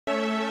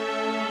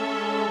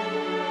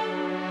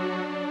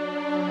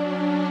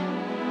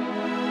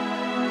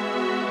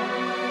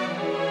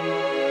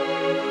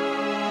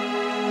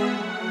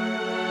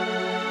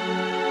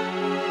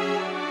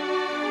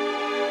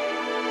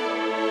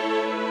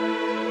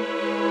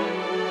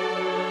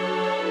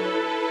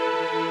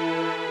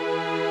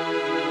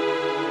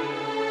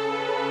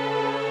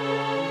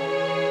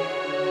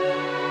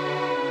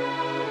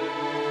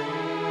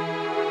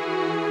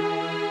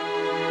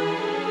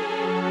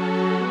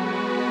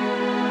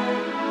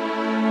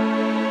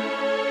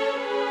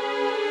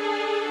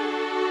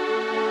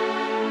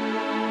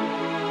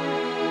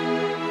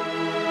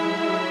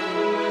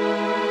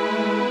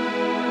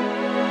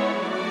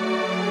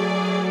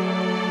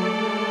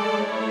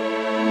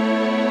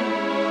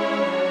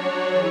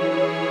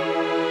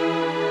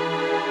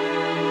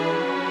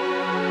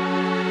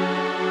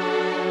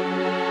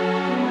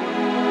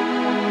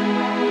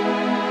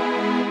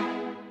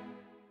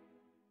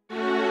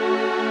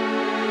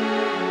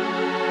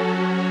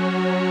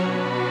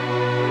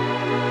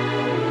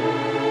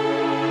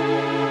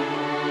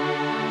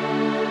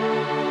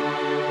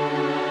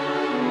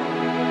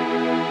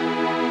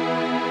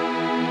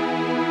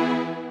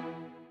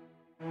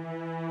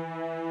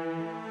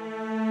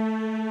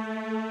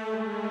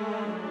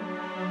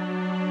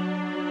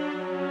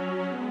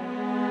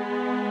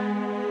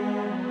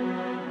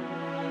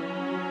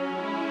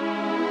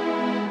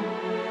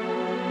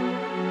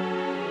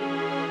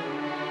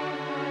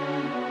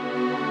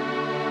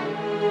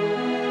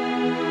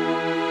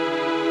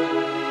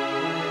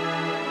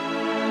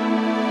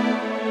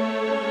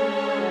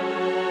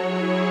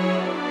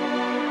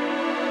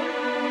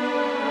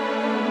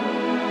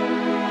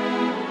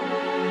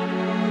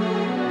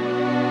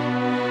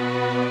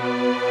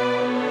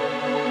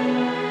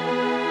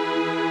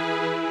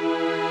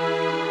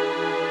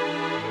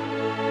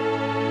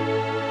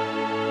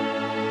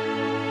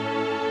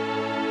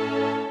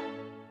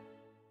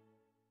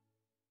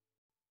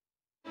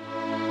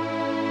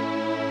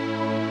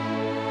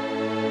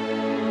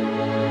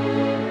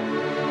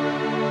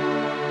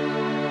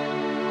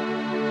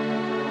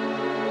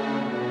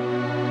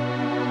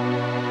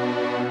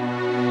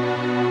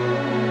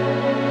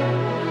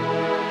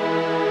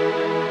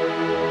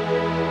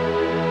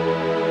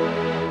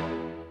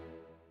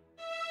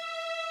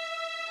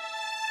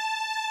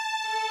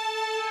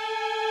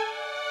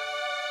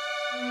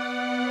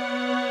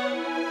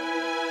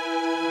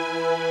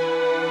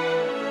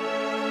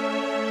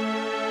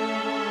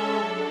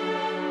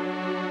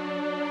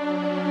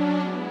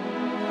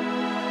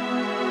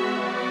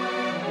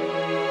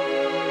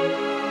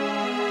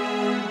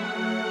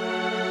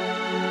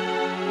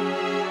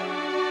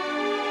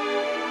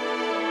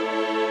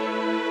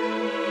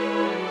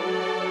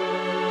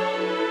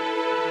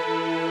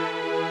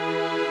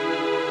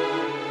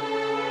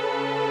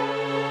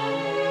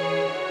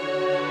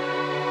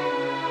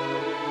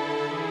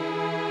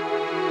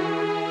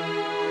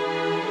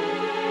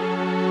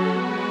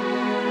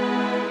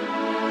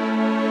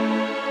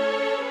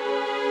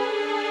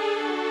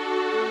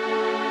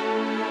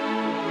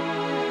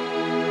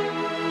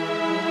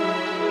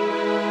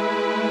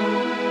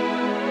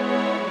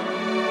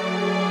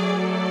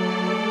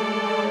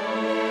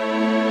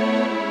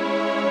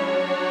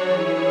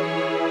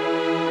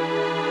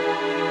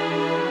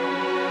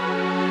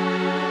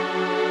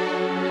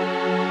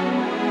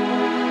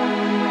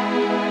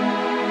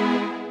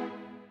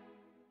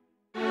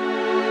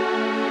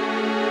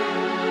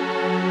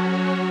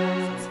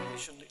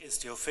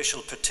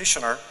official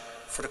petitioner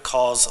for the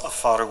cause of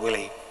Father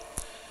Willie.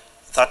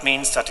 That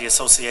means that the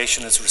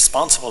association is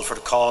responsible for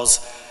the cause,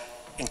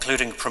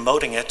 including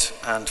promoting it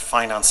and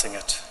financing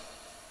it.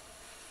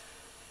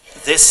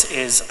 This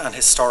is an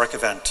historic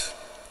event.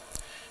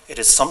 It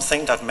is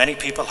something that many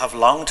people have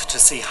longed to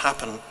see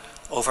happen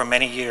over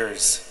many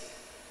years.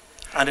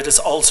 And it is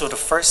also the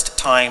first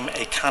time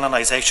a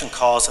canonization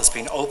cause has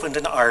been opened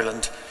in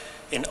Ireland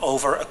in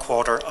over a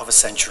quarter of a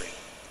century.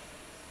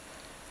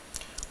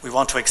 We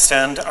want to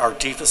extend our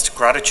deepest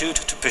gratitude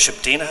to Bishop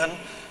Deanahan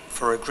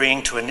for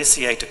agreeing to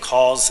initiate the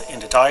cause in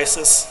the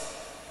diocese,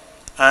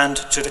 and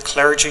to the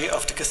clergy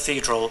of the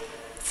cathedral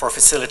for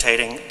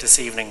facilitating this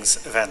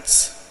evening's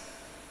events.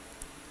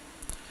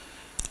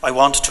 I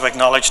want to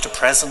acknowledge the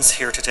presence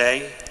here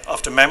today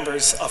of the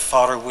members of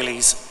Father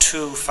Willie's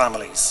two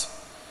families.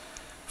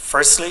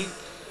 Firstly,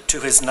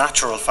 to his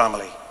natural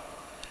family.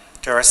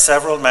 There are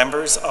several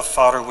members of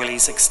Father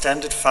Willie's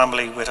extended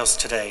family with us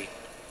today,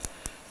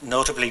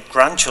 notably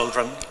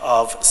grandchildren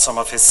of some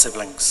of his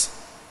siblings.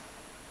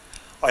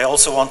 I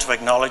also want to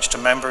acknowledge the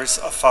members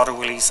of Father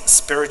Willie's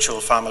spiritual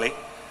family,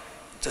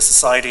 the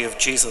Society of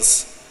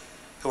Jesus,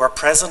 who are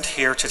present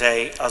here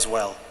today as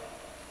well.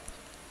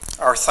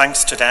 Our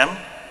thanks to them,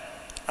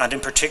 and in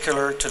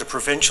particular to the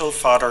Provincial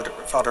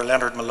Father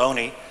Leonard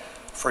Maloney,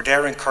 for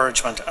their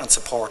encouragement and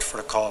support for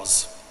the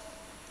cause.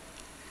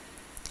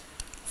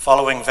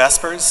 Following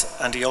Vespers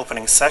and the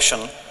opening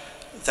session,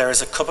 there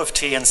is a cup of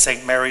tea in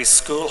St. Mary's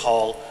School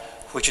Hall,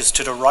 which is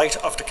to the right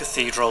of the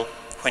cathedral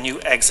when you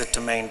exit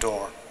the main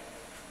door.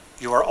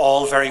 You are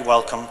all very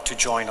welcome to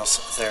join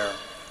us there.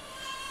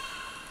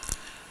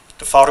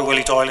 The Father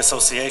Willie Doyle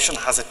Association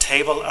has a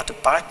table at the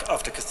back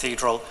of the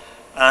cathedral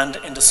and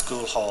in the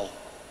school hall.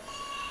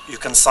 You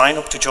can sign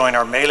up to join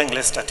our mailing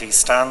list at these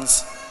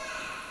stands.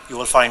 You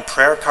will find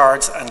prayer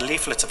cards and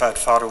leaflets about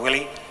Father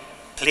Willie.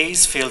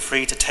 Please feel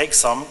free to take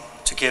some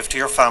to give to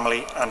your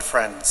family and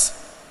friends.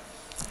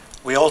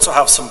 We also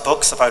have some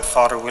books about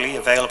Father Willie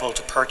available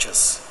to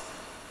purchase.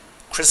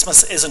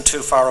 Christmas isn't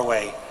too far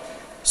away,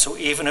 so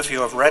even if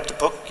you have read the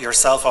book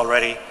yourself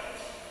already,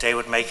 they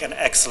would make an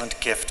excellent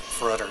gift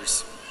for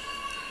others.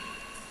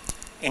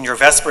 In your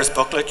Vespers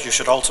booklet, you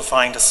should also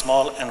find a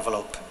small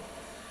envelope.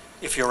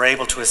 If you're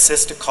able to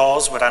assist the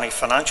cause with any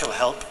financial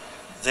help,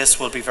 this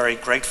will be very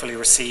gratefully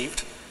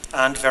received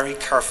and very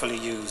carefully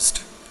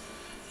used.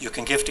 You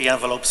can give the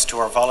envelopes to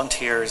our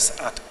volunteers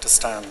at the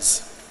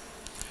stands.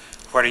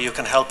 Whether you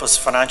can help us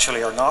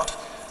financially or not,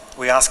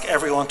 we ask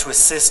everyone to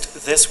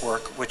assist this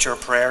work with your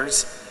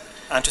prayers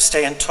and to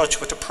stay in touch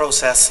with the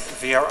process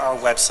via our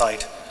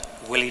website,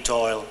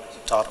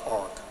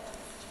 williedoyle.org.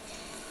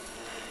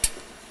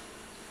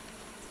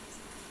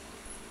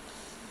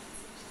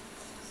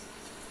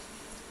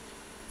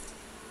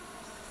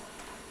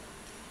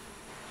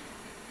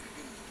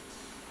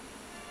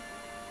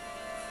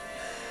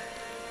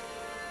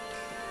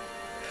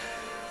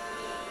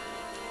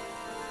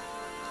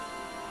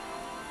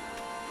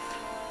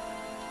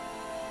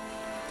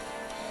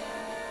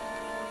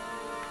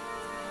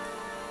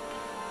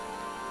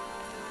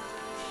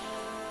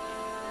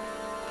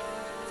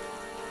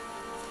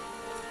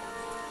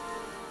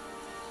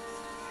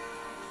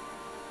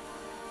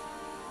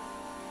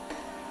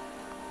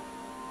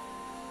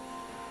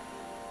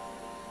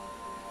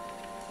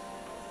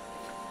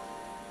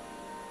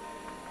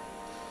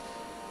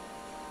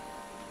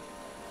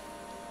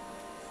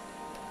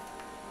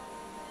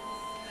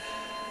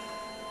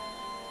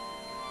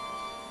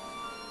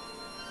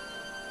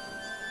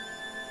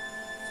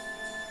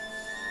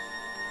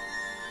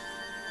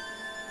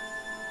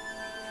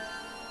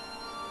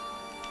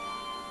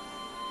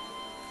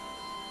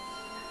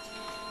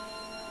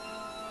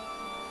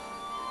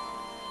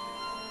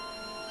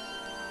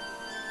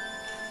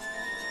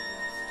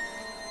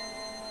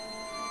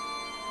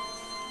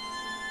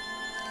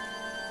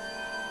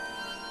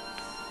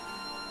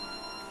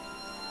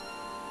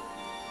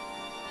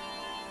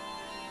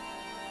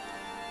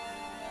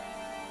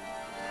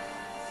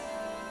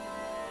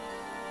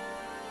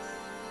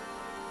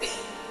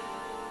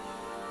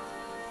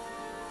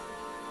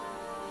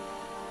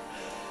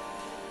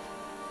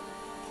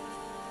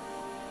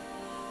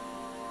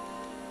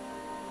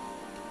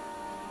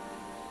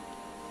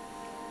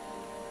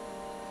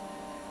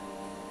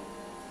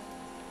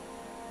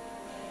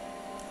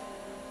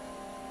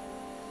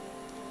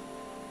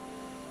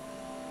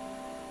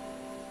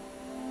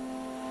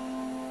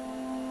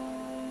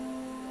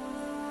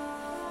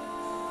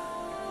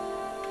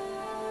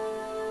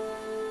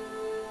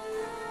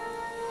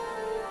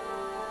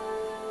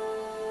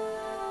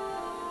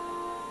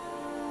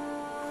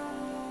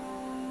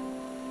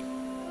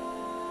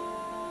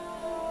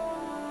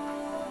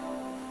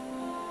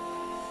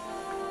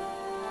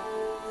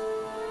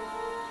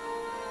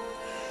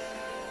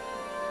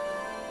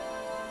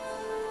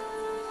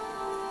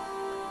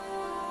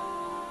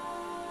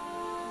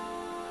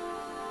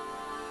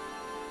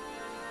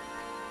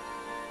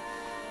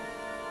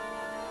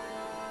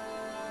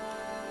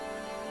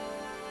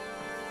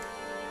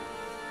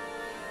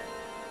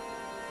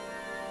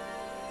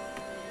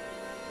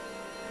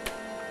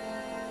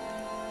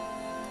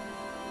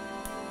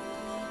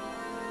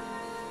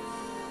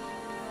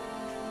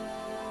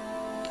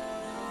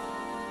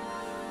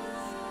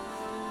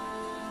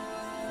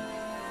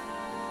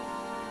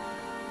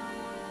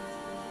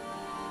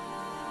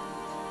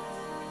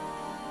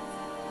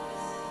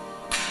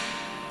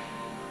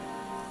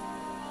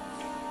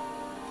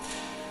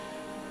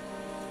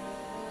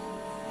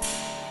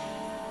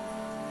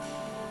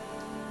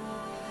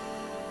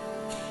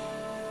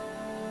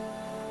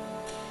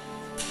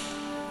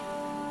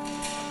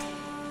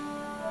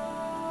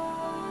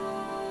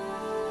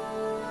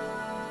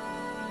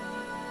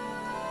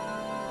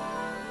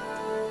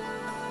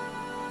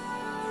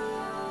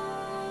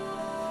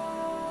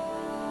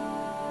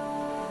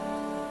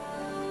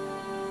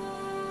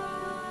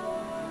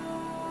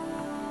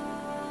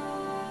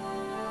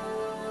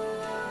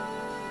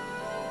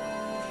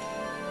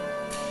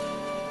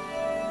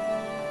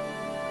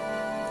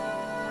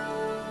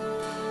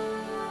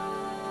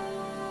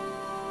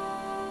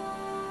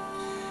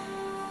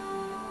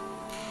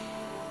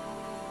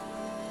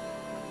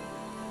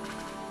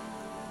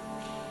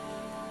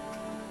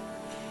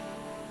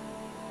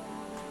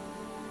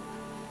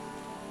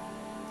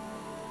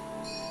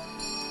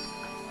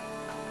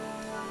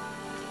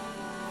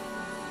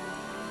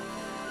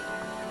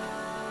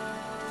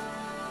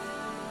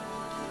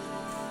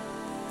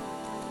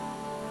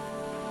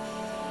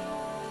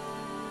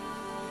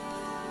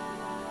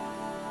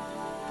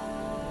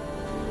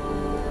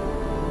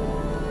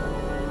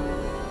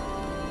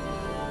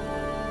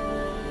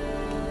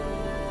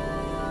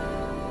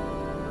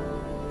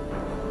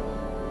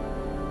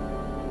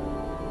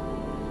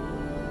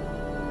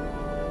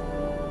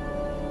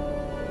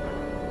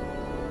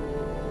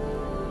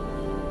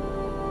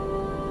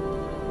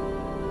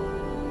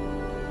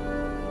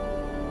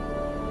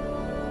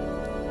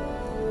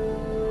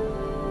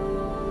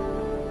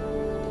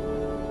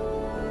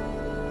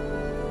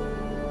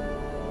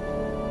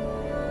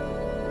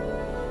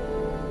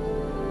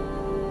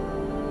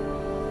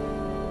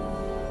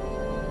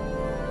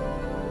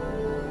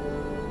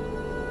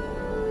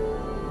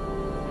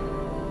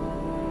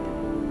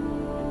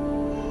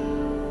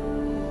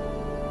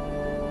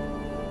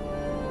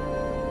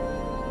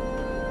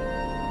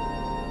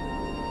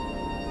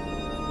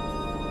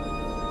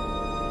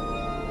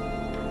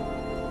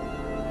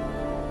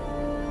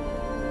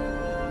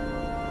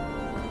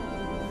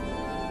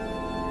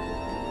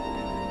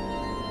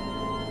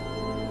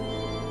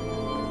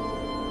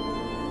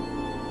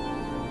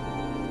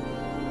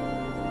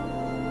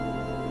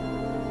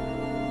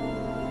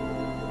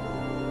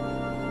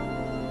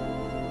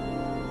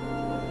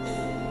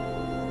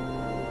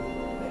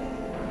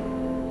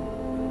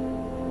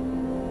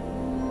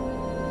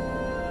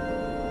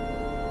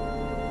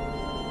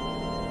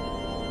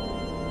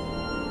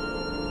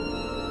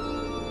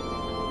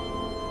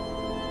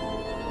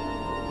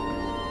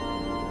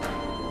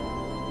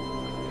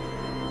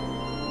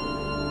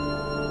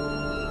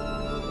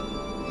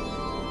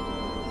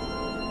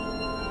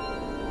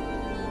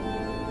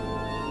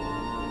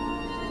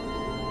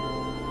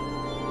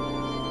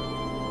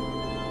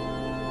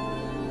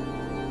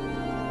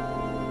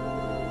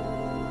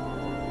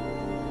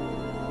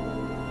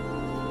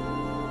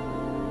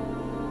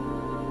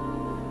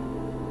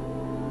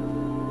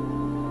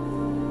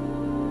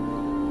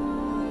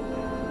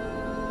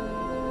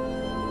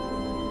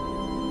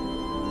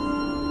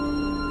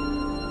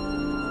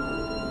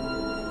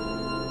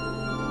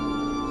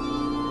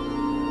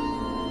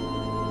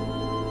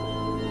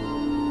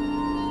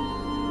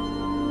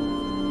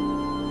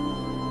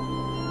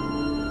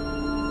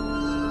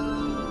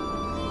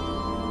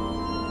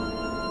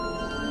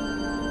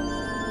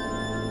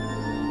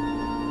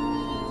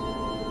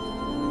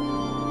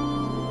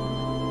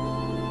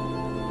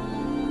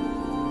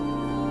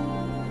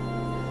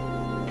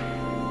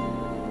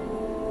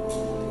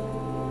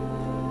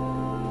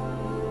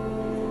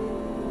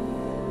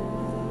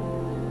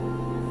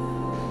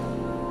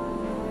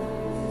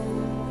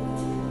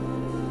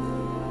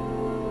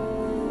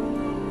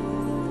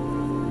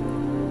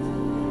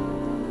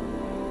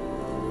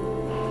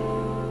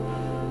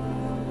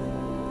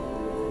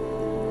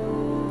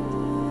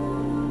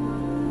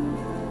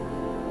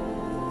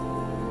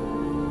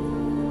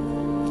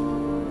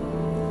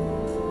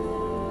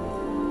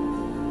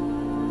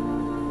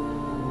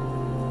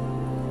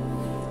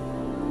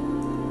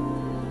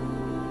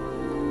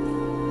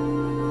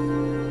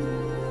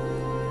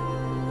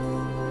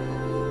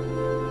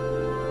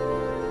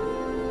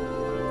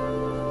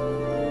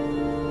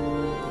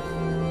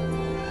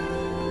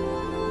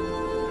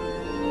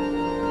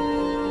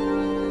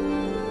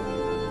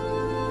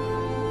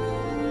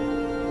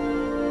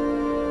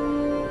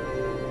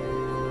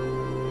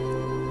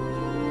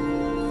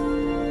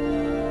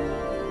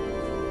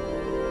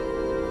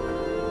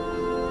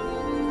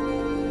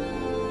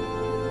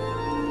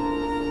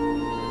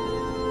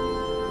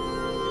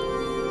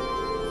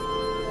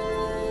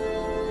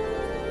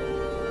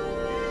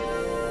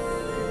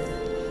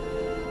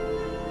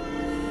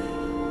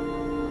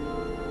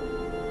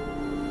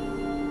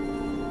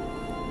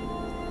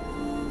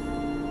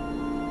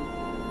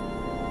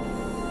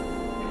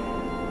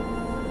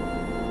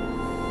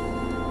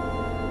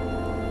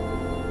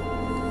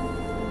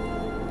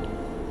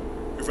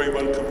 You're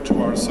very welcome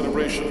to our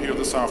celebration here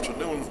this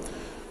afternoon.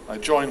 I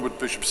join with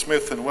Bishop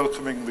Smith in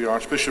welcoming the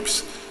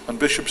Archbishops and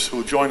Bishops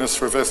who join us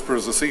for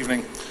Vespers this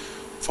evening,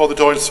 Father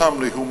Doyle's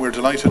family, whom we're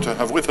delighted to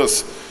have with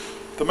us,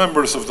 the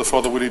members of the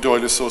Father Willie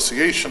Doyle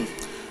Association,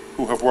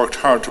 who have worked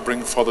hard to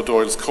bring Father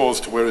Doyle's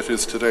cause to where it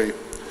is today.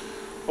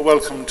 A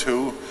welcome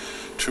to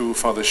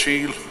Father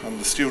Shield and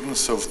the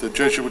students of the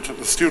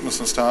students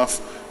and staff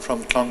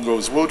from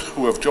Clongowes Wood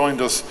who have joined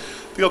us,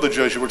 the other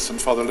Jesuits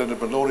and Father Leonard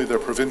Maloney, their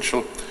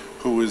provincial,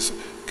 who is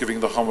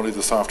giving the homily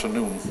this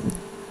afternoon.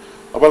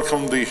 I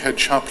welcome the head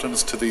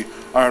chaplains to the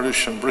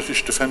Irish and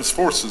British Defence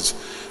Forces,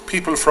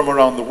 people from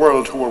around the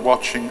world who are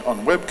watching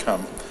on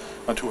webcam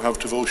and who have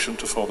devotion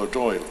to Father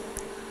Doyle.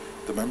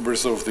 The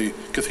members of the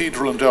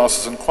Cathedral and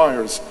Diocesan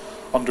choirs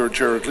under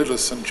Gerard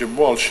Lillis and Jim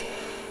Walsh,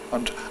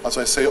 and as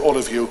I say, all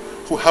of you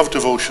who have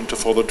devotion to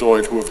Father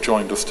Doyle who have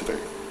joined us today.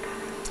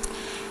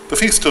 The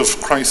Feast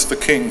of Christ the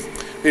King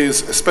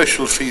is a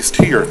special feast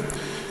here,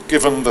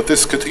 given that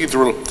this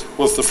cathedral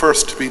was the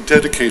first to be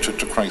dedicated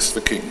to Christ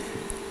the King.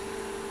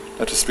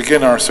 Let us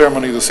begin our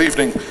ceremony this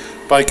evening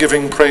by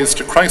giving praise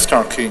to Christ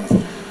our King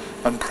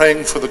and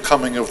praying for the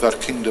coming of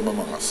that kingdom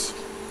among us.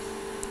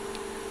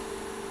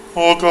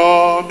 O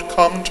God,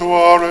 come to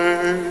our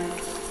aid.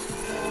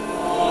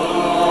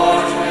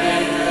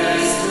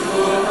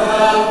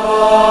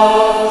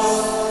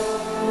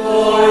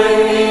 Glory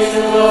be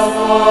to the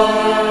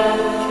Father,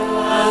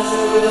 and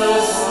to the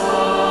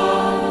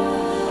Son,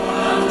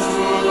 and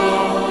to the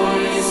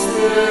Holy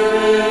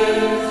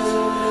Spirit,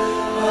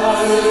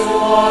 as it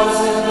was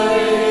in the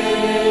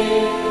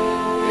beginning,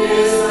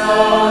 is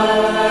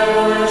now, and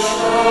ever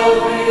shall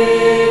be,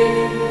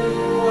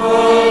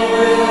 world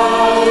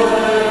without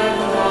end.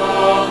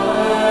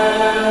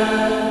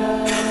 Amen.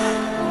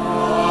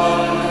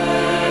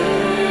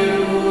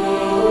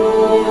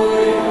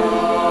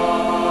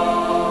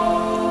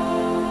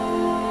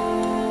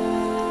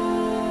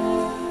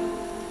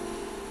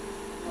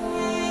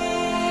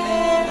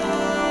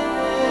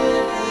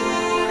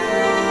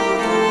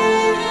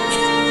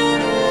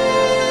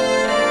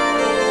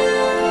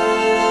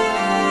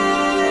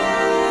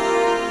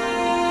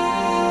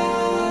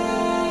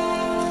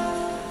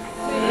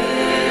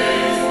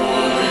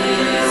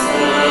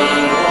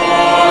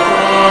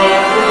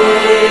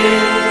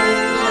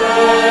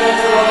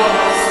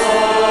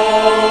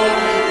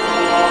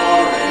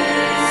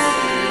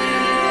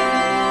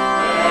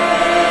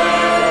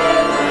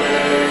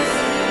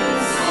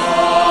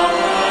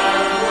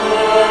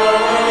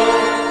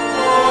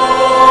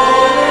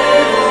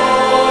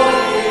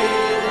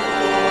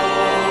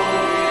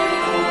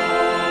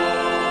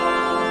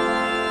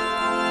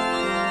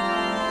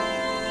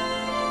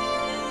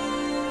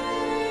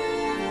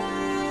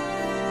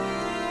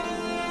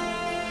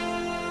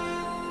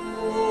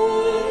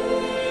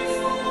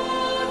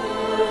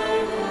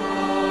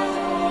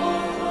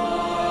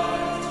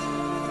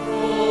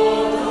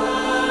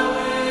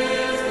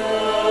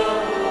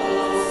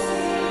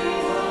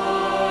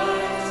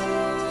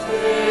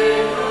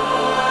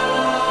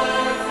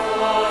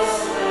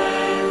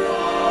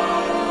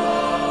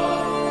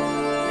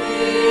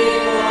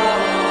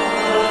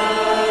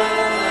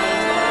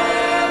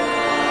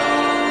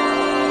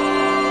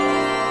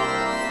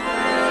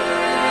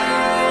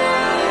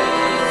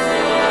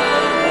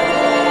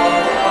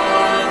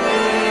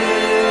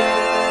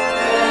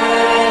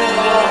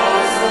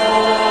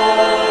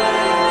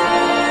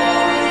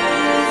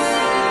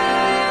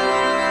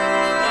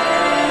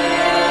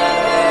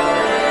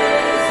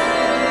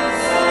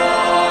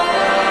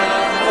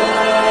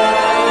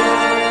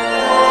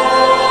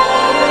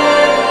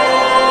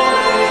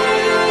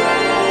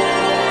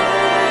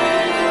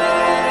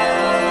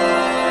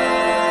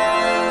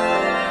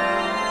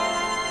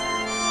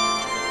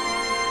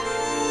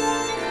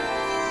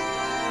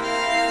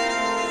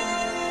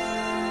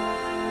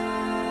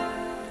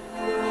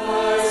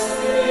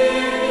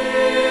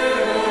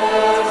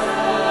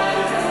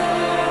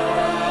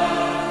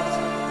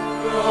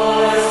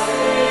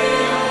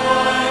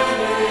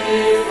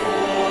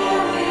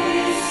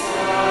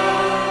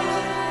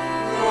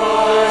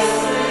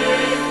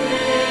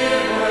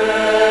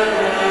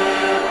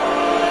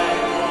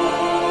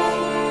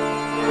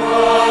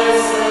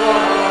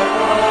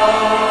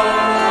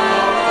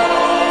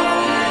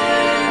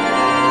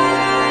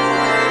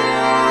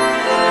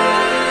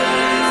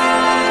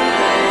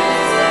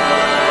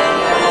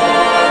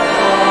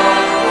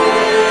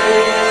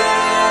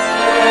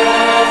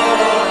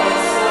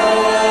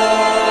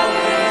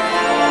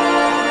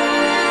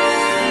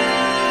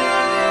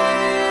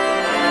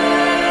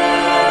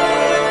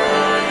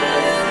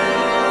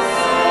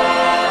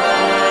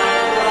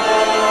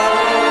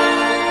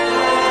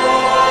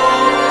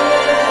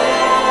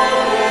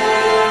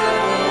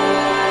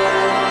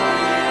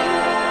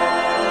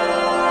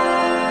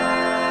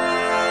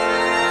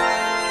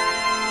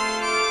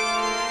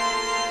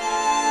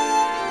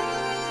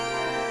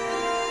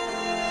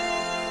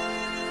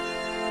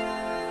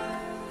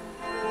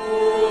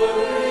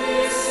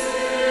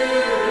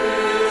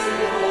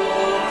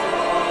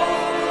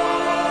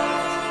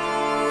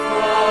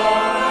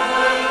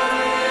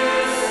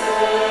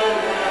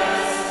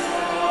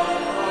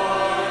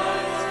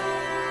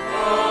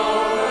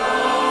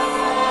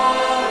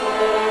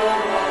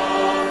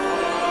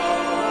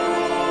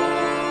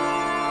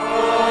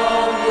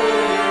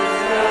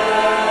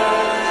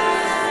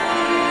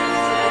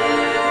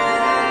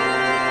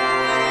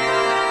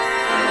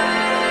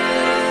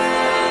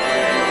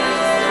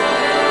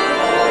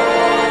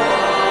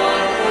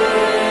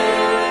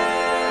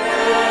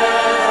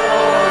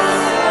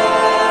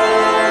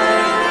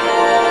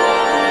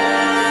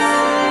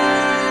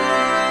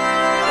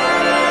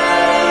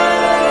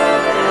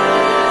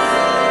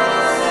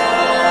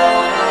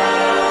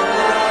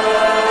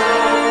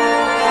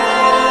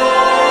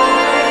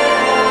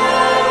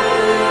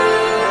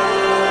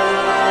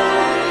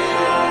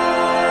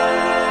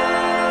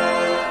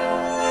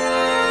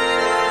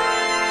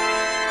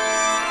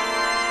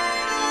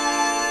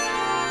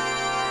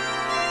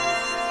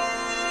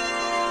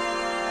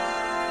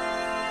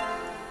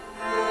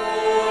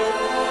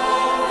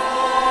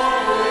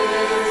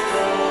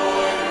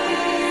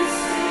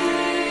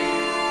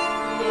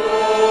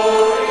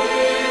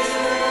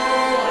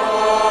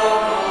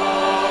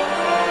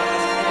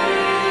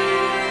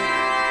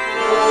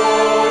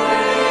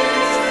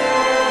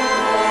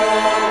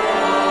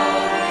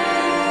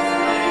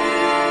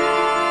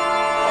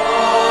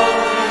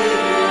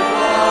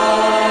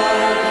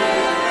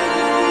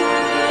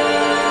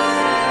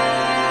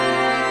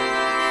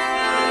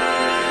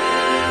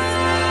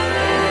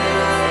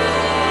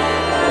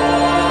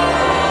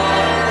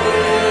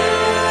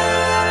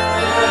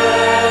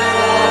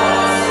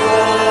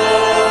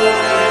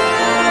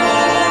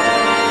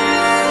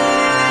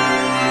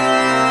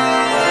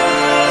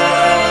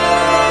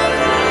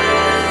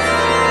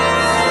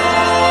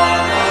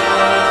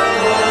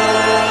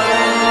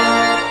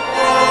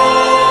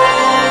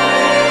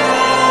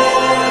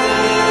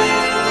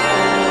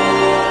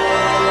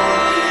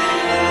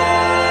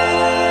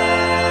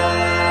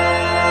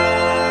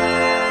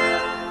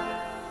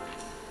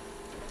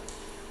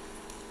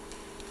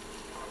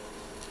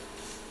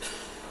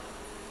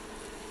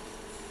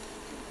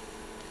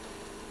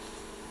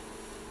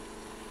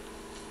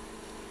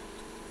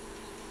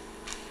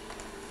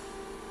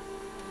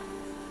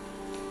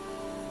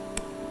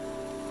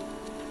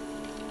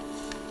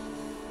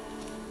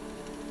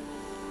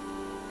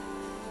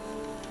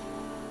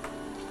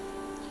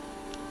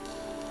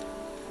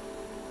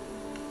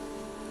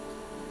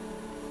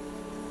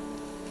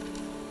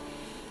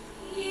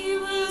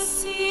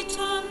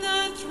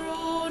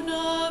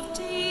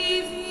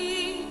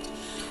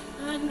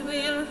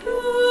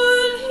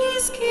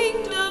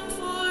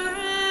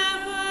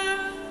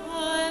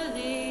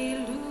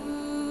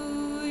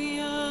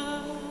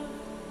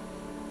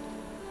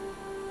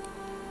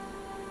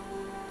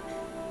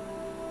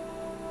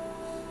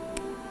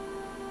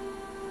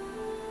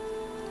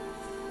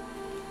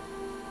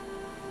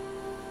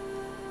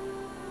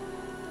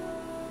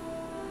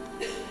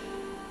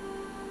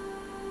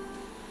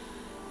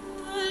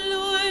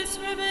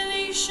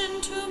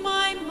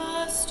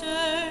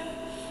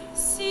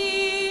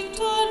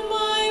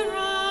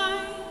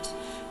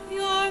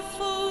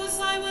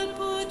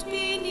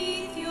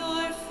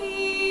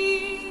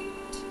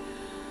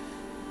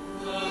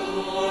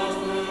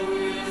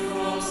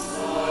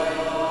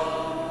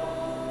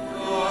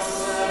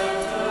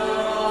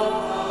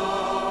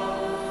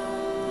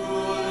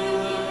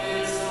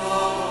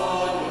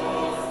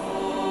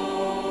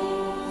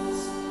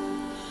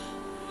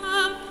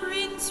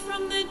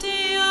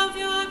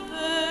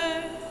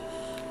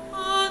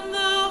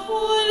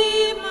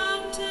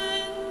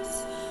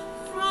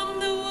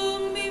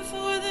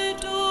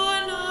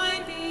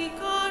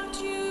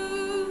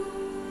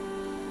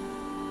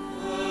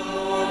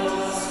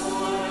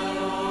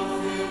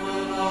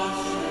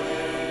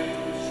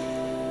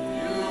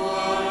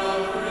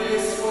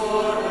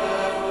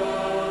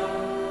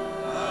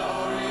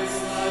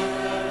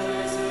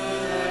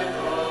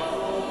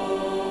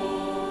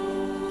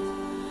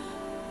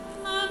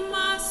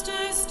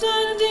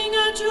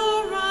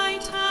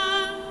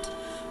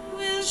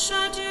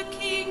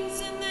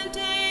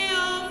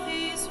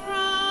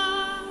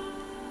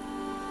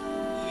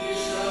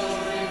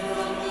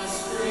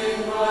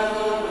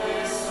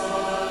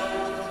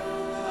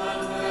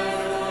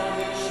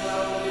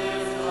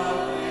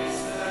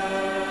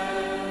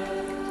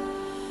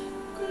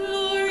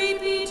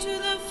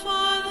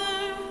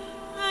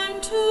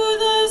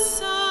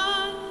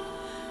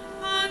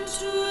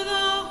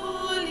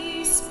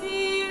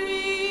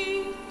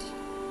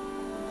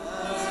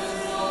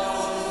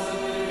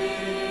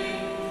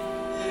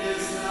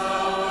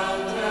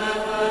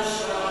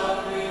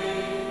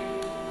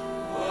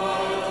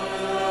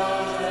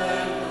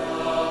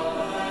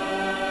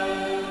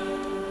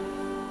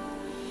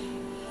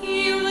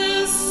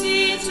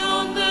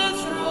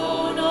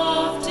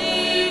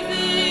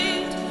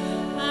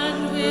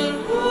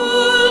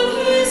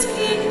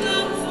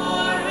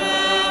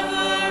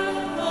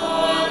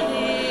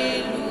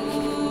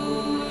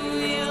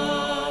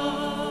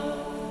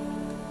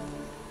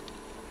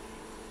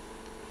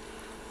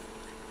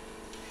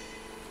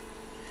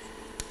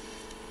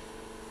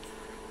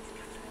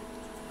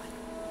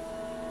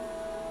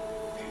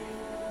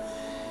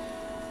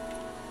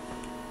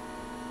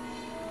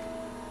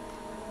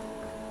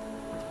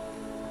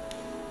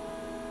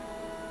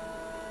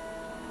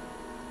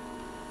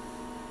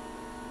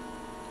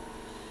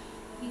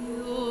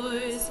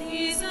 Yours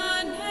is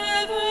an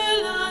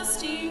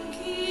everlasting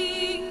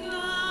kingdom.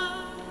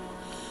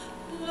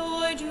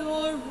 Lord,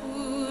 your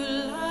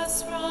rule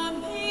lasts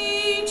from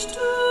age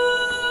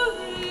to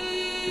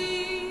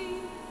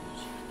age.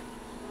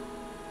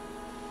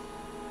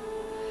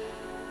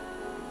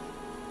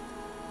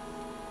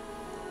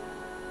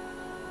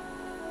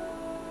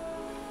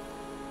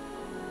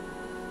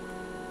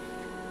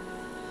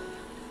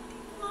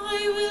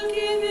 I will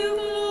give you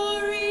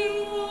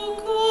glory, O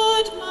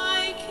God,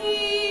 my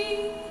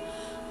King.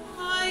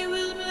 I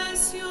will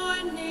bless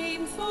your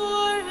name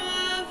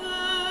forever.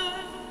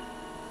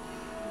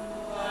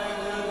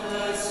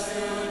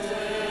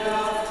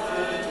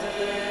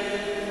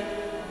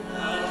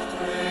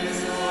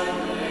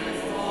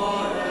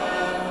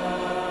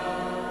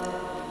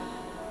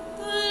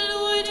 The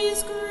Lord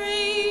is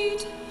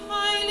great,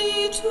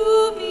 highly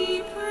to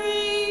be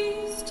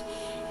praised.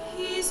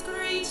 His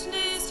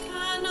greatness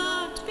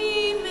cannot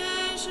be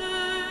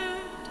measured.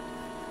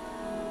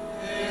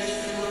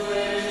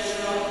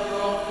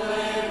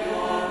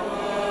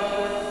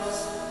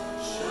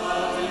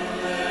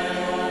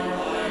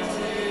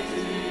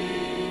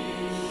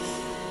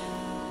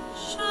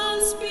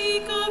 Shall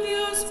speak of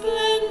your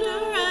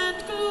splendor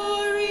and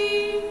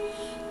glory,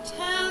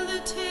 tell the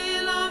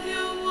tale of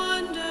your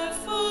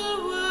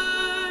wonderful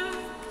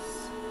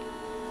works.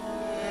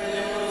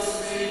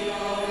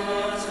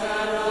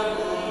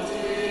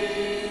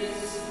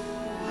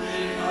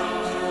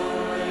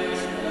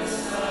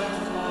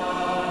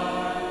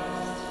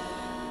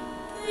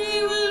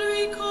 They will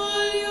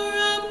recall your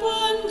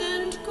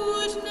abundant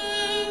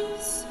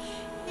goodness.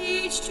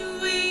 Age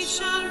to age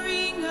shall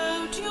ring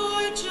out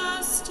your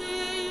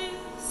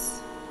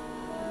justice.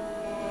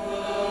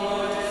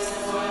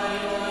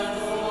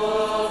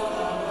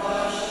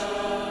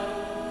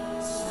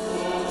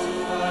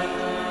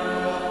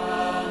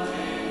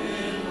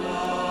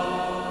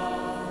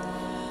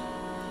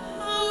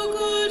 How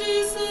good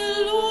is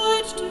the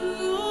Lord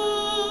to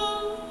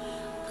all,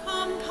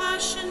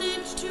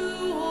 compassionate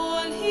to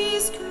all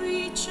his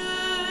creatures.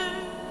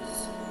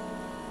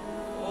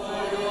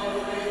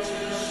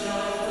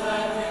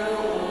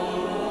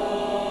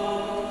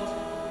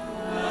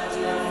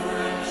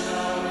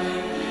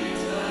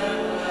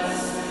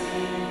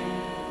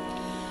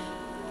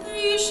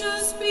 They shall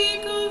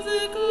speak of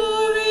the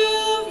glory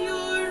of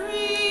your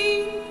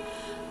reign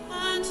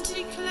and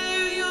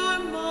declare your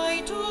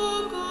might,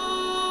 O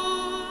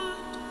God.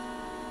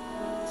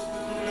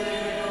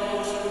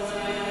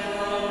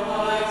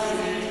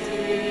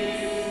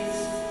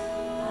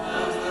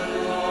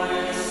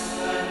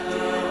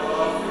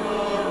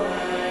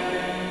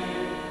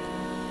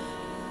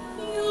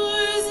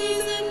 Yours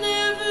is an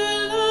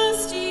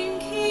everlasting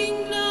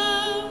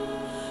kingdom.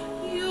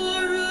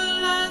 Your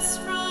rule lasts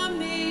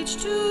from age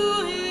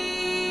to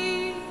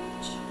age.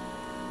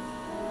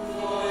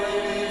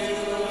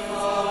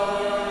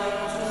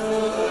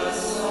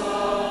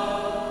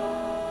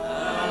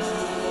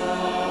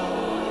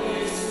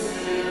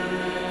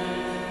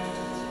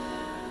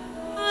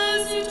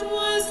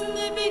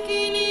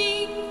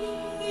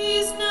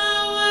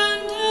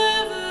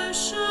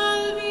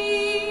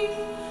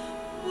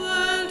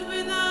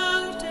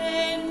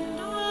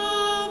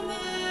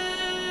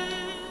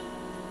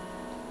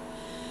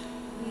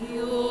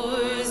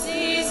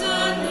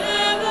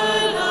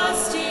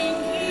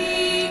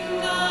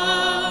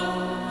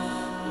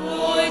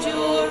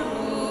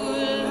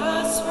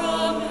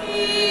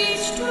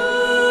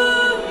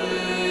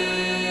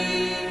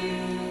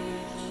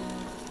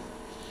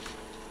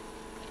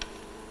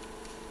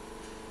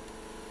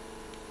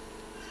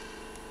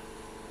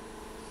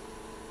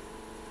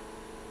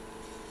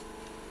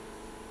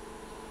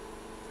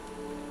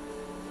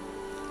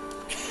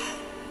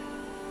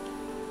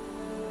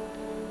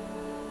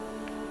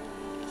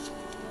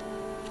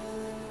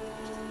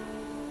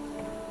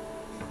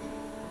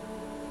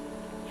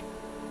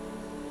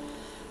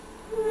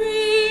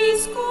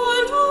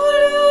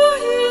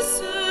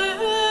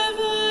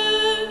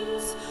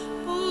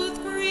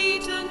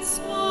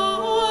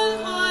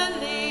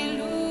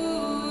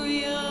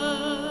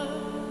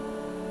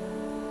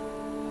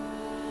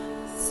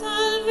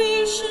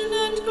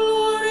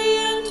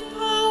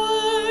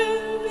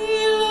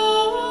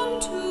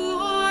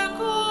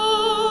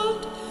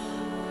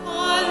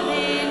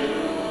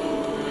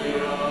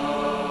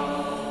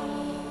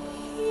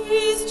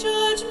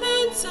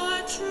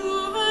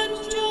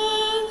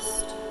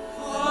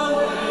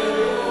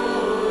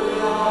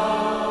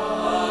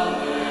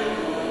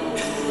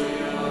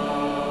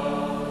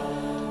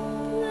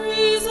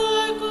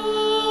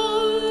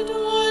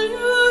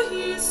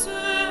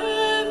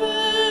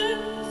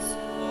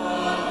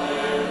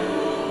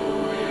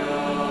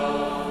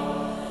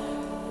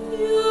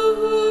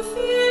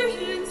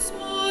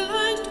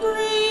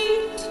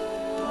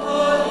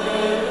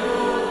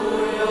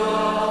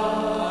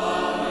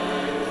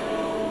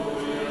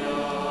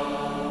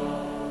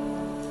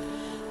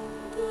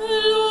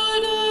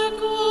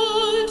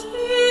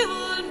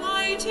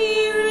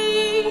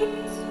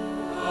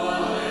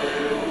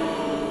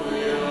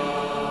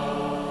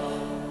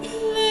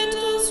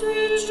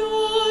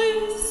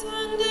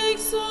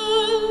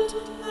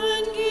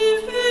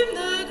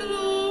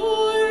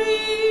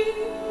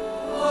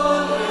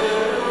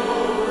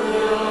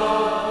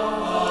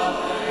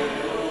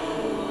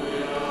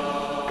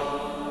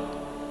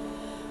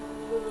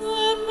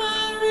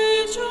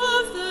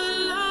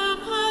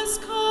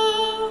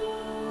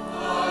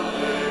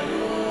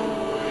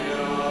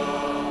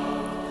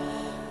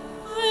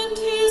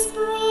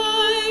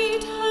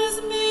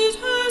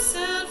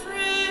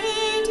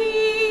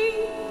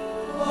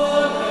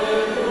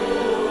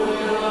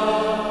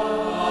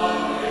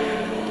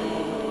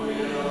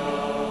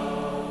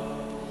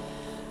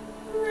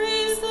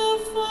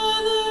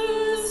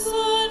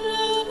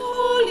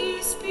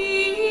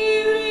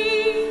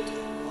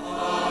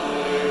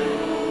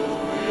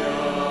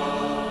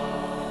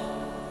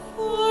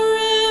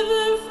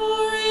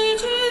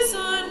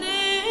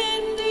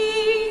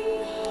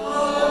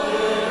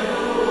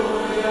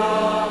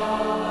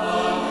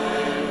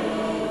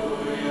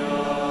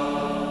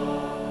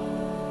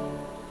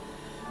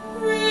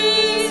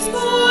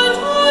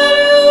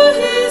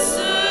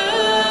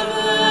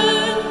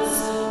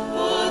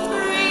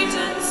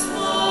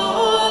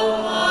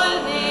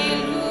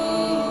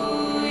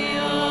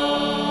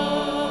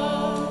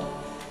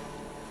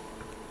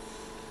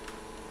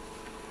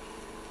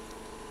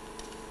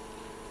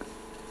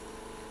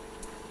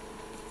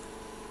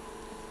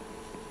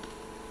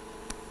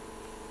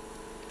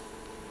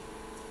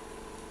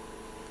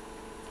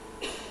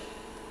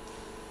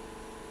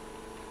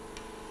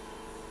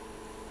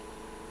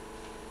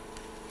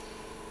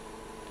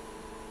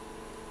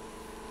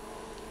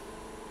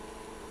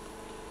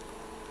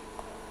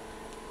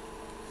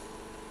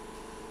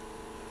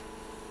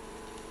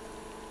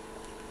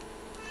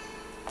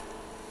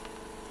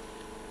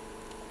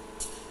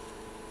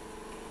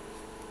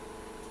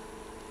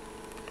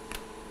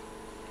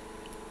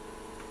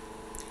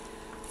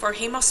 for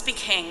he must be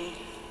king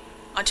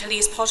until he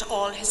has put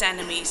all his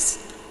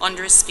enemies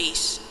under his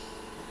feet.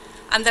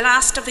 And the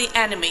last of the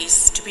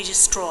enemies to be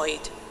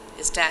destroyed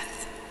is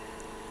death,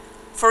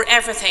 for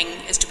everything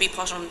is to be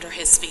put under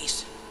his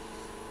feet.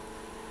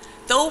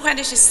 Though when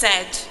it is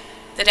said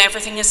that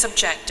everything is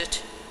subjected,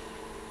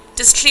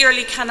 this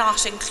clearly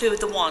cannot include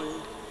the one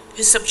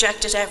who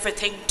subjected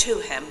everything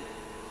to him.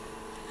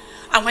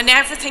 And when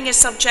everything is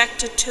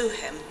subjected to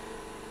him,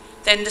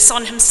 then the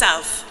Son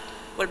himself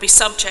will be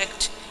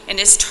subject in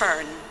his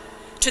turn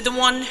to the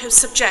one who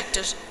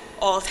subjected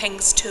all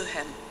things to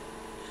him,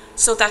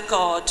 so that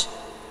God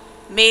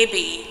may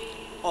be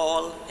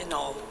all in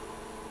all.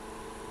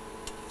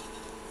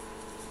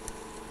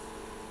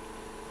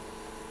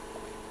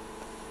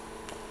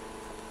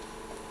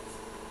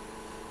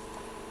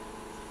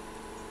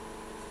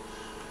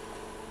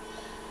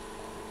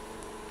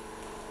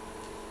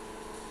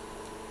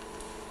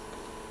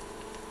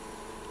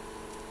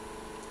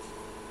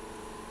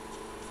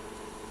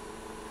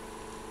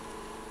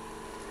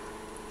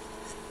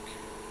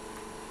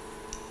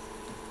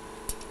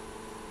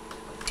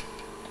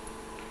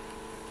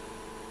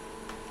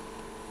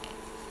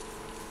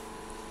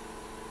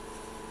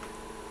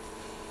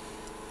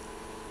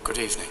 Good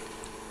evening.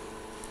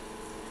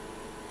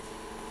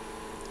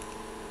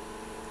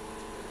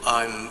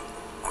 I'm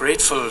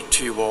grateful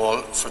to you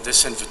all for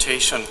this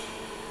invitation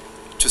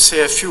to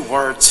say a few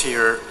words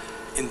here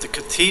in the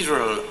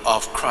Cathedral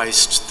of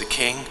Christ the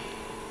King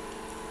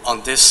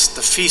on this,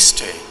 the feast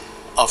day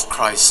of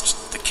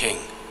Christ the King.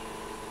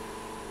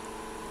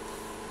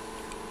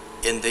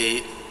 In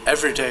the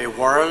everyday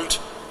world,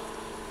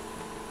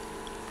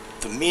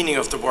 the meaning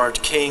of the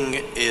word king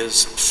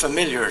is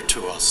familiar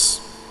to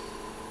us.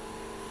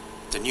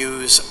 The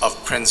news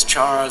of Prince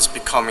Charles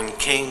becoming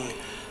king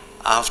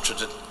after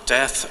the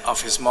death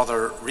of his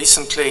mother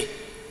recently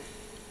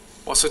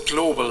was a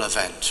global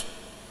event.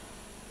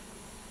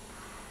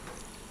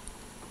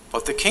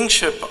 But the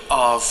kingship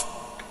of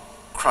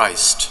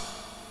Christ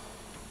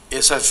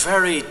is a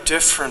very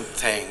different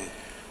thing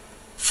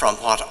from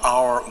what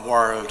our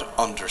world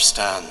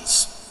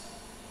understands.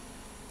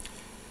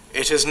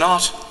 It is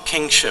not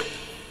kingship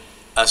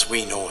as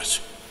we know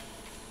it.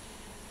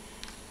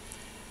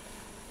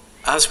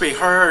 As we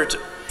heard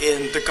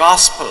in the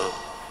Gospel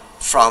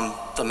from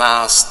the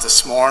Mass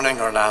this morning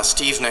or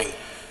last evening,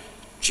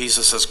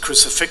 Jesus'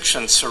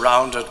 crucifixion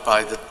surrounded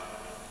by the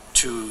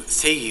two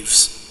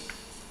thieves,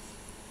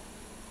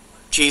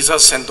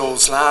 Jesus in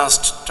those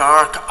last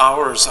dark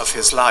hours of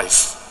his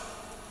life,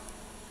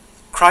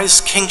 Christ's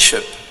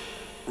kingship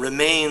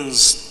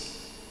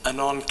remains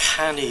an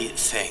uncanny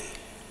thing.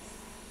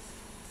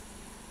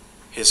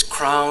 His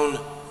crown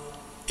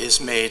is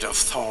made of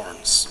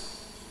thorns.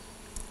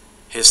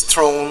 His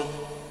throne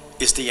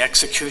is the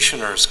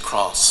executioner's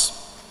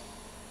cross.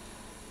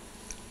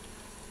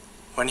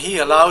 When he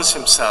allows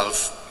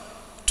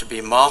himself to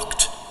be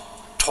mocked,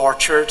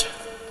 tortured,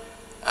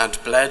 and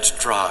bled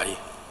dry,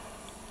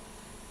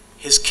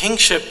 his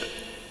kingship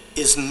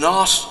is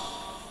not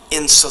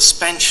in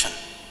suspension.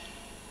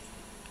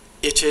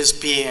 It is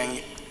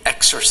being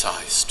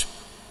exercised.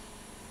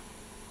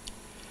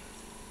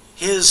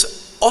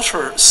 His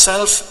utter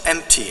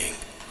self-emptying,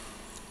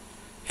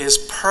 his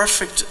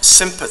perfect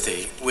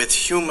sympathy with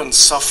human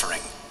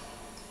suffering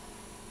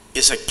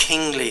is a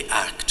kingly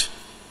act,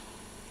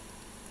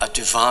 a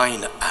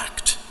divine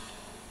act.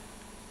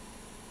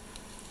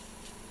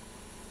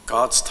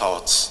 God's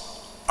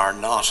thoughts are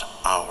not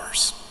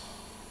ours.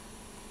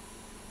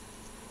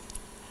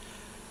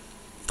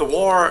 The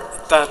war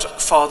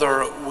that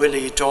Father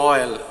Willie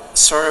Doyle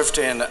served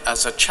in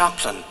as a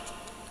chaplain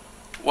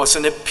was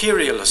an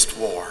imperialist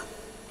war,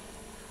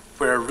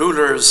 where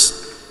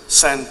rulers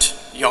sent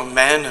young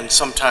men and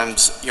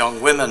sometimes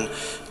young women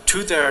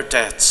to their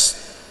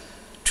deaths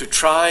to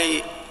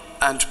try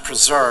and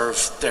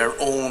preserve their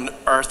own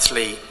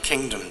earthly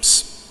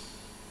kingdoms.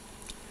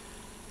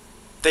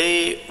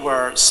 They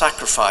were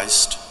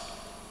sacrificed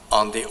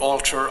on the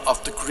altar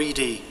of the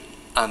greedy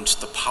and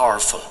the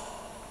powerful.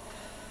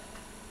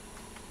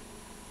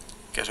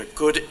 Get a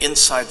good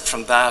insight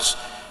from that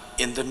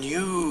in the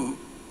new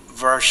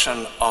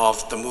version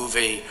of the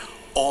movie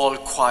All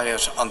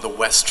Quiet on the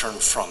Western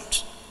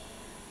Front,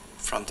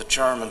 from the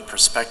German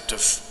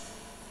perspective.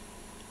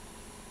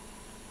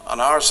 On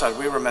our side,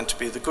 we were meant to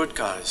be the good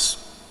guys.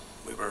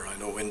 We were, I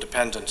know,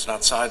 independent and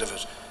outside of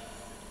it.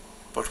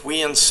 But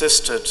we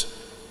insisted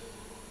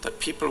that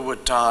people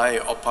would die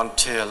up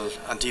until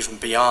and even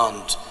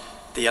beyond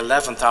the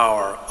 11th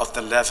hour of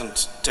the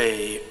 11th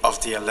day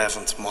of the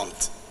 11th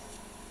month.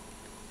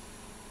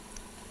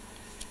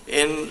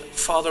 In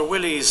Father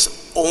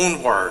Willie's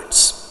own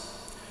words,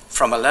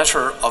 from a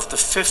letter of the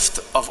 5th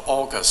of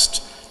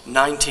August,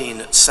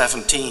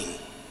 1917,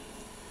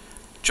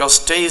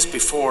 just days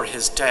before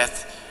his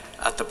death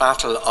at the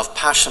Battle of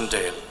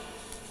Passchendaele,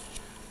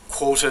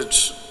 quoted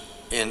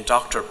in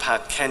Dr.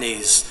 Pat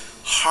Kenny's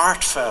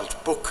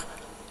heartfelt book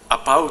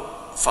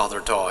about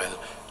Father Doyle,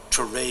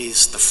 To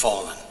Raise the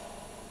Fallen.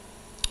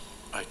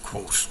 I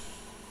quote,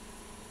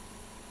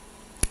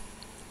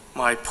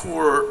 my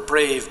poor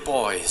brave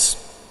boys.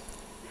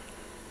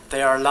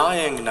 They are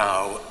lying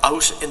now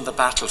out in the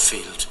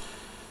battlefield,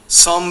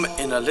 some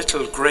in a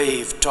little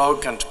grave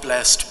dug and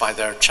blessed by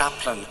their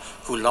chaplain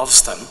who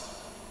loves them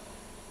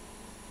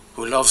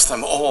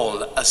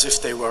all as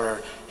if they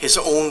were his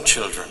own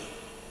children.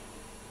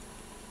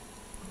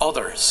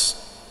 Others,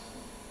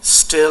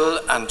 still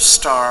and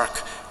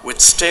stark, with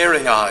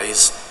staring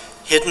eyes,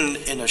 hidden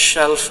in a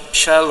shell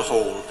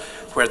hole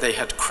where they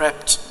had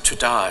crept to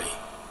die,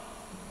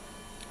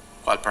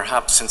 while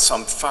perhaps in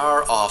some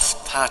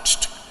far-off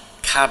thatched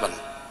cabin,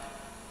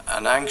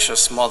 an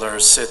anxious mother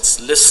sits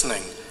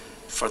listening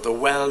for the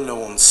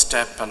well-known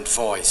step and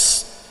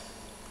voice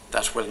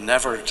that will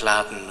never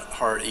gladden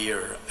her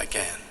ear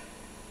again.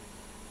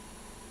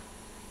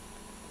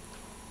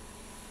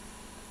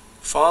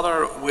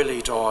 Father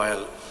Willie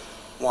Doyle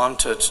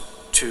wanted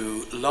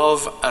to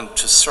love and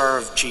to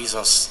serve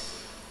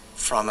Jesus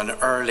from an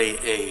early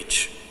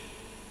age.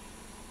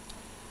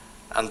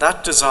 And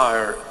that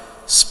desire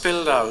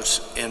spilled out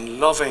in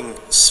loving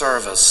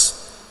service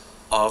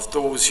of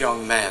those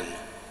young men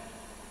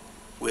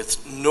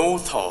with no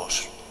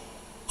thought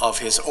of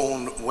his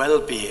own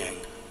well-being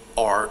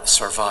or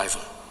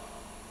survival.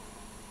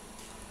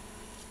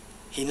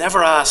 He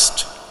never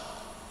asked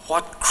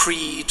what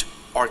creed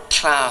or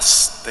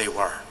class they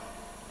were,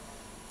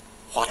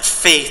 what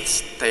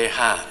faith they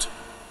had.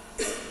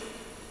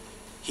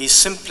 He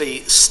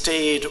simply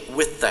stayed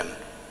with them,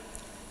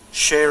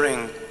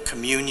 sharing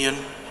communion,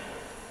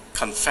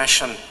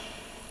 confession,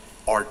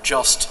 or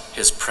just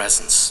his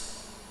presence.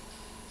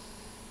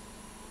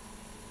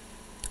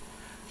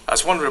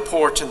 As one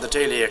report in the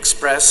Daily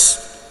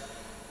Express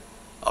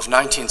of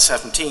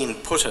 1917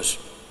 put it,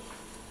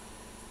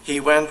 he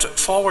went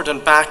forward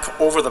and back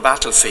over the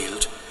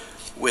battlefield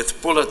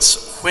with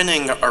bullets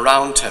whinning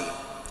around him,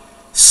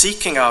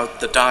 seeking out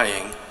the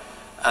dying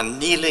and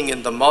kneeling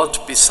in the mud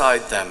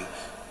beside them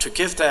to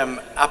give them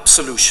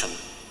absolution,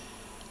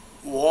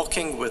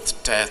 walking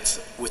with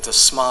death with a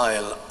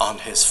smile on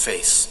his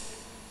face.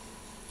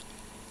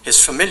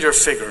 His familiar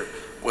figure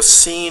was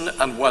seen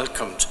and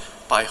welcomed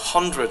by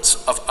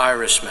hundreds of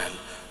Irishmen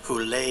who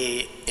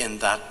lay in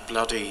that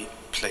bloody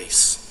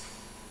place.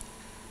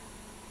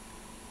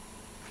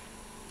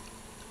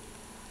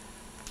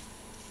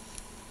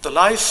 The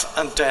life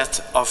and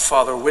death of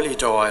Father Willie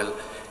Doyle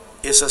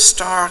is a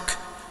stark,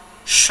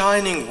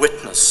 shining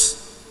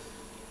witness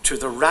to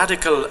the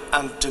radical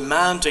and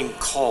demanding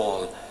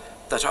call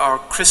that our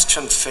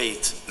Christian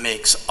faith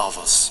makes of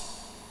us.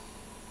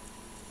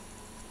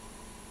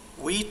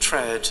 We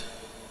tread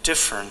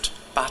different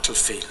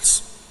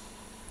battlefields,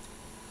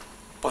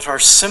 but are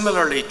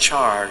similarly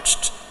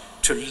charged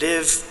to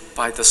live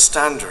by the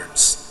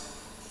standards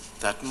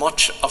that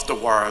much of the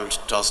world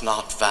does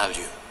not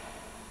value.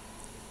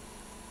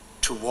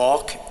 To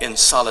walk in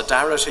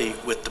solidarity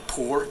with the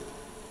poor,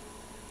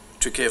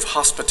 to give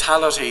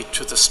hospitality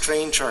to the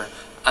stranger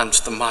and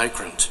the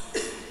migrant,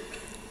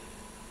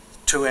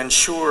 to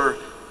ensure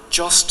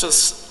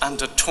justice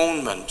and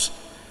atonement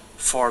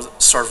for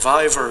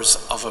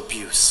survivors of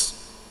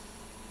abuse.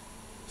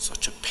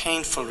 Such a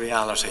painful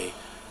reality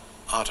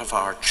out of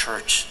our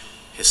church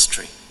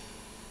history.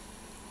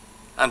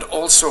 And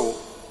also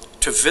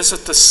to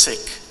visit the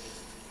sick,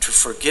 to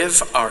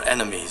forgive our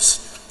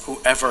enemies,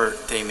 whoever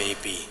they may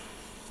be.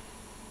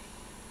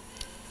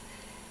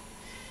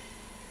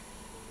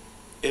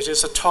 It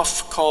is a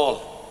tough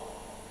call,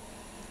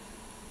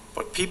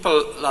 but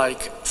people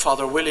like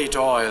Father Willie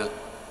Doyle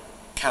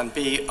can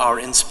be our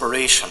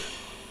inspiration.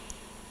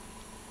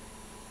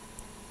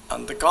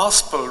 And the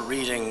gospel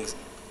reading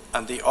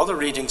and the other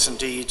readings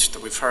indeed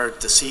that we've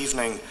heard this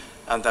evening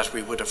and that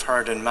we would have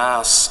heard in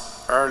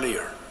Mass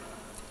earlier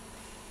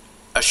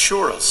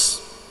assure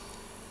us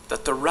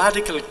that the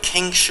radical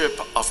kingship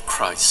of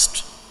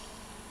Christ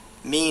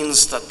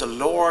means that the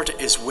Lord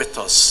is with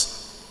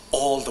us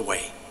all the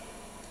way,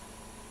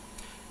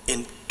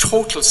 in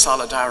total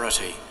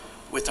solidarity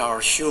with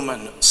our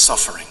human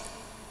suffering,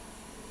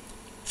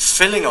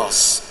 filling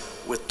us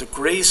with the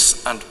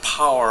grace and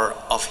power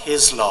of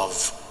his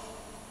love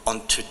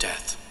unto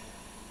death.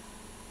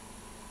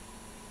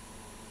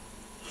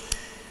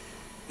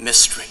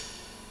 Mystery.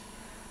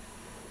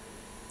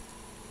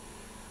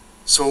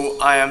 So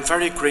I am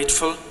very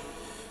grateful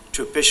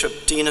to Bishop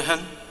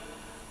Deenahan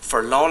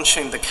for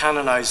launching the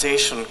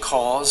canonization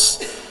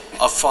cause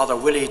of Father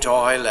Willie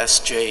Doyle,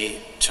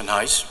 S.J.,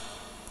 tonight,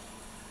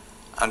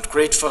 and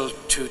grateful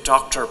to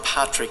Dr.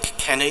 Patrick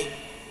Kenny,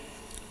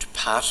 to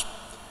Pat,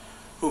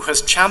 who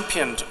has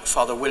championed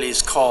Father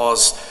Willie's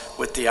cause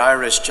with the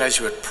Irish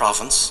Jesuit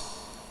province,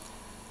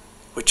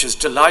 which is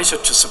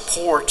delighted to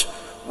support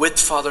with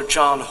Father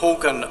John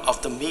Hogan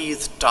of the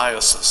Meath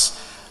Diocese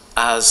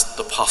as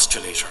the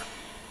postulator.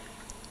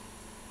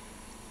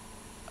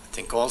 I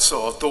think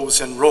also of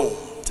those in Rome.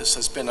 This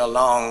has been a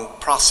long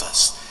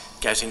process,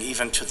 getting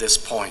even to this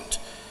point.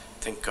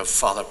 Think of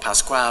Father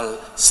Pasquale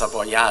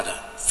Saboyada,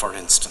 for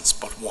instance,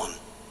 but one.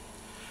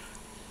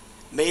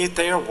 May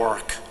their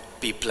work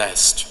be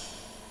blessed.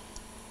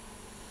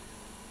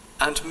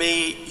 and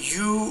may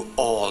you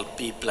all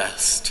be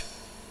blessed.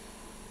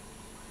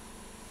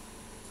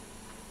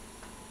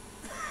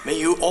 May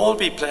you all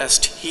be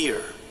blessed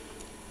here,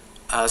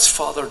 as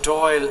Father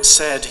Doyle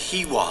said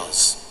he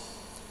was,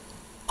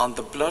 on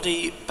the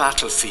bloody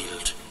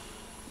battlefield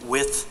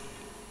with,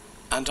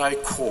 and I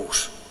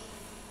quote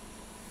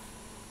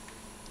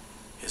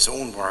his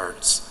own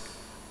words,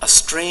 a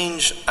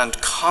strange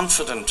and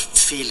confident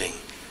feeling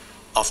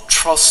of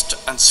trust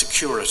and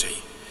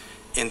security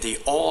in the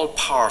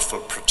all-powerful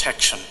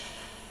protection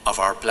of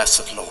our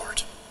blessed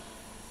Lord.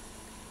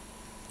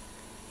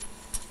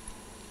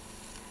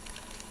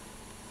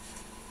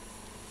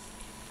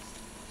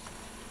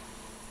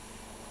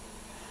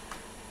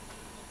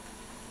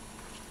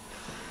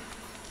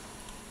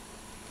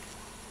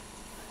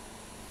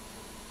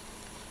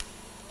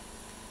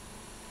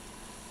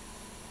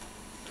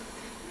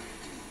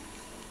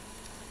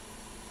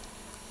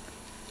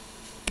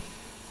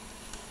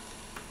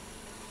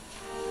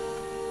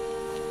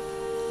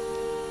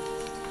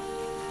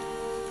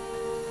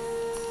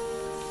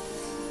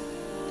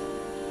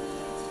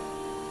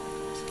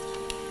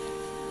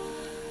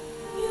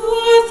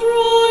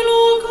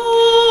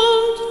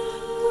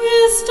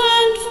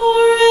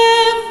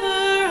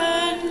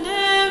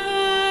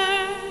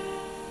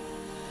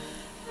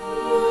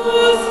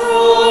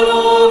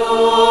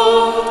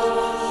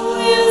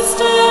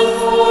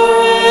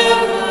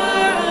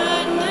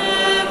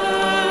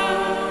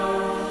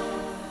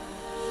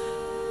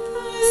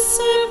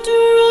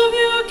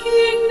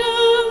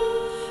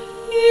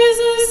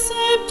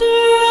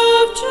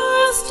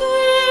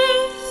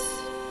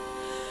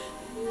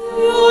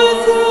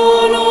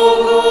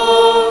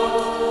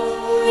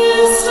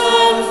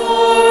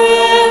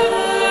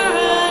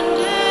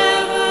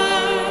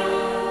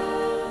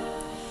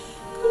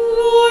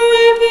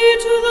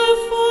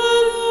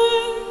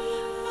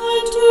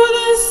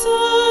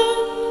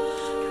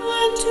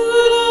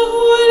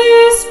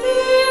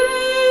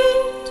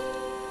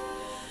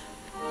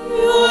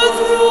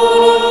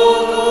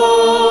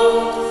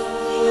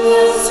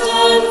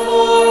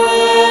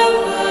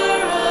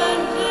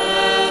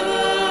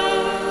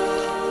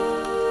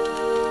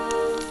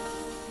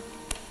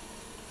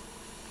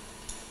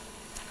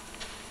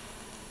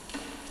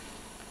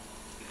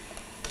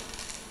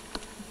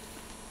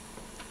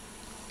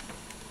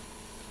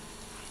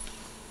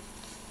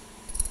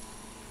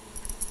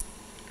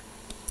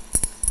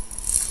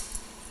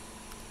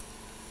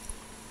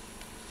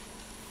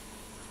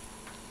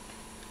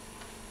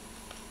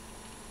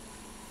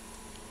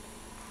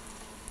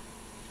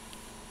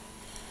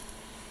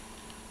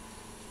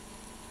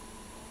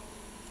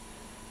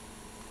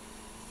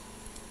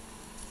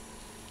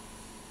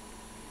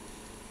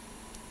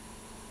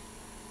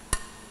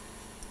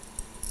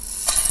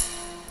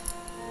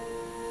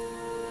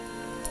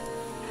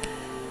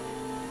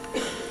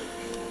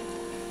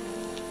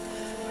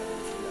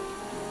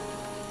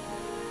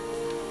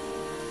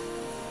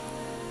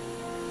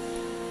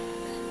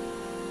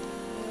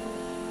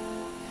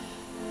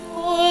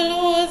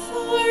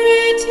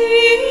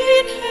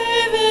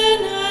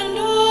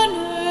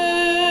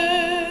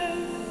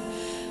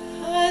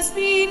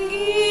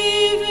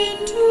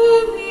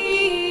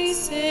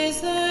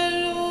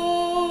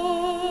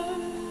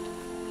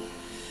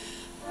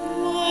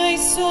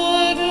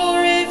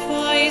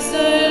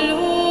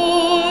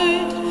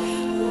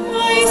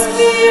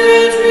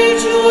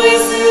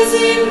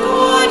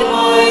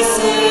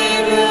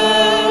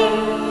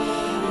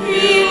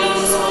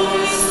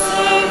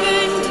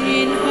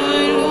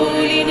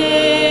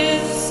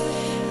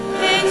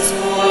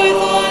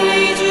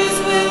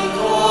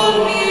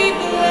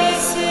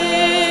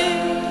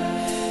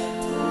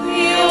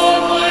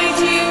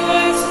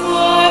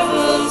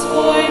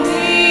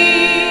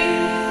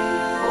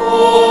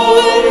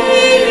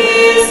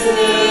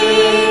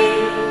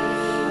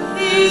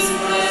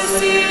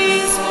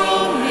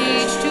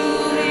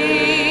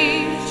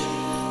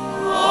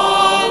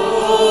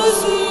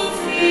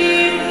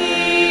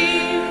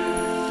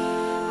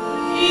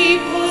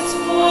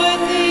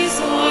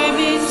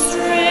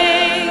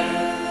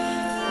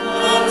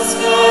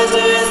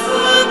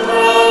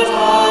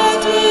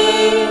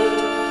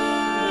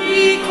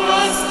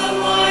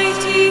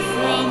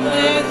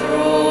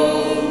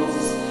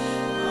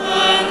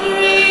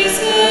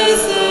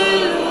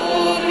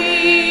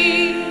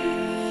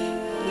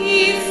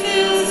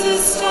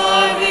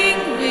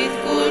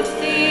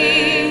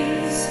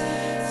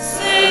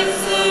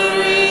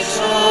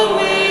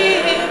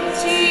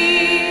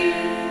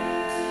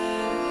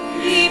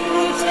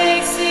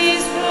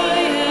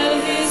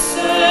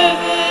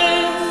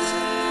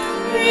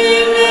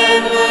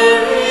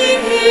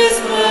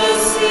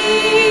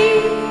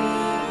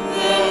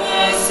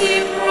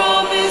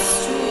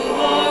 Promise to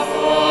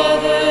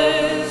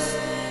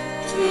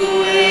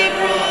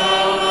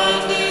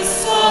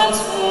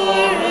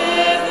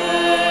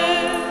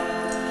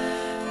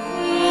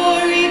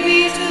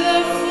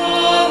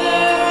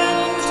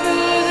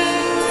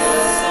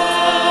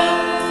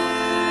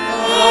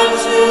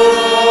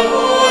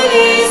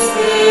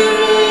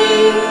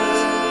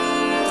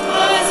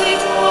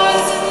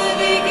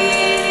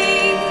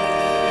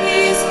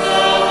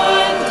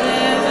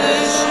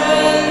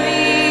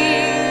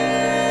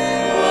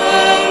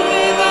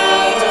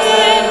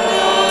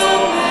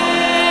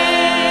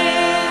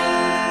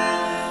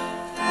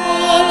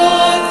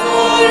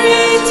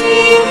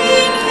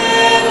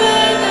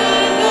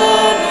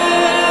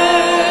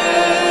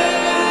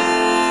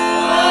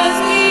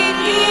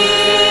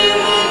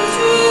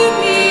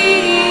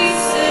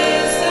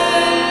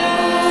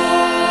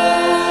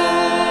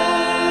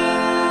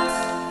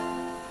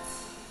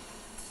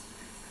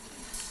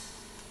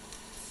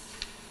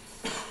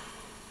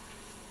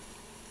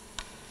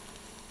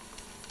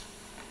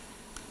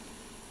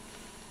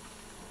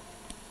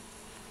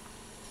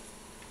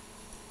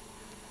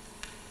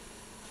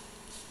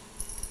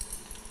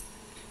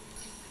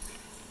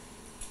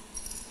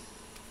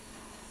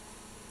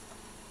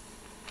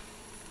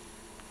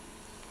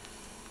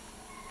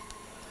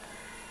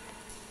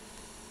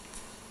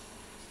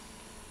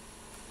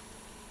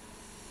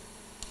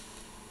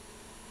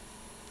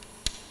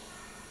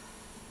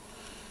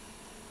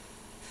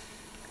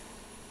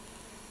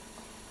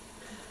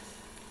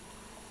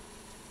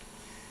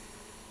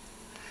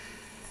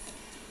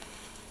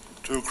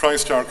To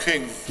Christ our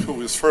King,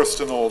 who is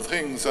first in all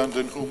things and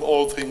in whom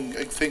all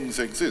things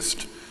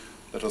exist,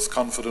 let us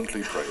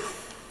confidently pray.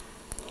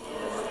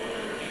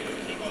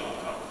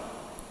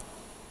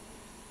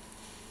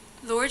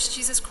 Lord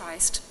Jesus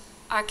Christ,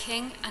 our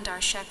King and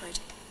our Shepherd,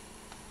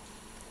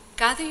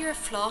 gather your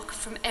flock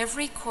from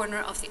every corner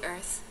of the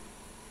earth.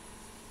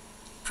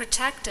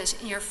 Protect it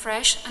in your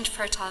fresh and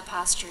fertile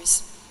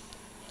pastures.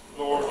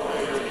 Lord,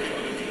 may your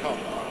kingdom come.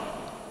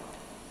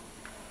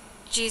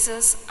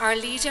 Jesus, our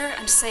leader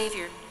and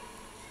Saviour,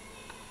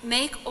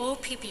 make all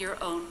people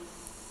your own.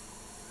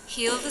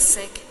 Heal the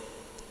sick,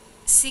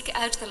 seek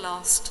out the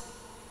lost,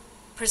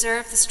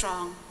 preserve the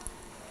strong,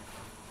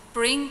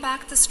 bring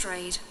back the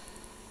strayed,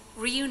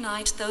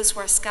 reunite those who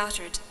are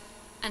scattered,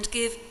 and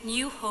give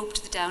new hope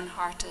to the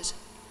downhearted.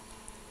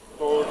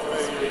 Lord,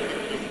 may your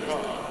kingdom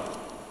come.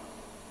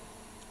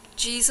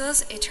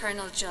 Jesus,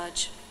 eternal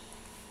Judge,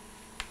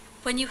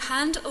 when you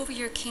hand over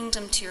your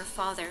kingdom to your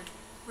Father,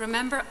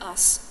 remember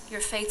us, your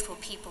faithful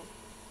people.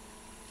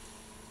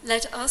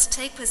 Let us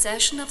take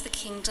possession of the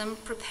kingdom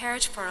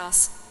prepared for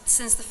us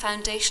since the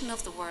foundation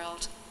of the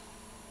world.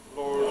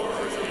 Lord,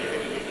 may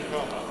your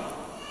kingdom come.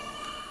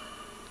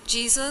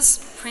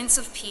 Jesus, Prince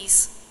of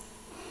Peace,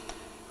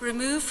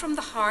 remove from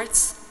the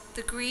hearts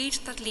the greed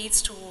that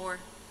leads to war.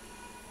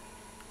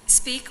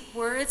 Speak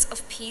words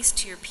of peace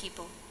to your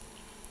people.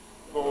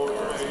 Lord,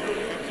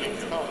 may your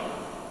kingdom come.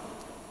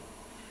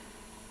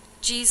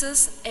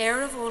 Jesus,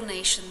 heir of all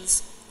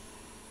nations,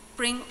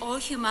 bring all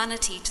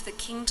humanity to the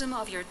kingdom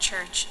of your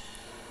church,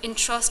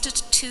 entrusted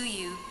to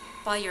you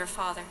by your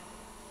Father.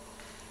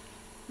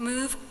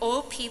 Move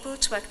all people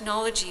to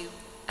acknowledge you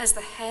as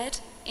the head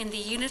in the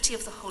unity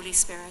of the Holy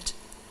Spirit.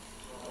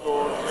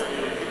 Lord,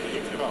 may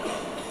your kingdom come.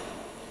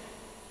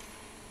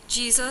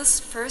 Jesus,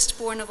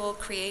 firstborn of all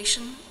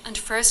creation and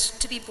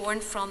first to be born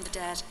from the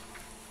dead,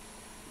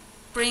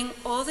 bring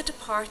all the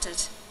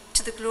departed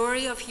to the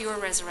glory of your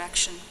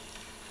resurrection.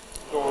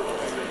 Lord, may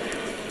your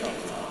kingdom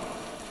come.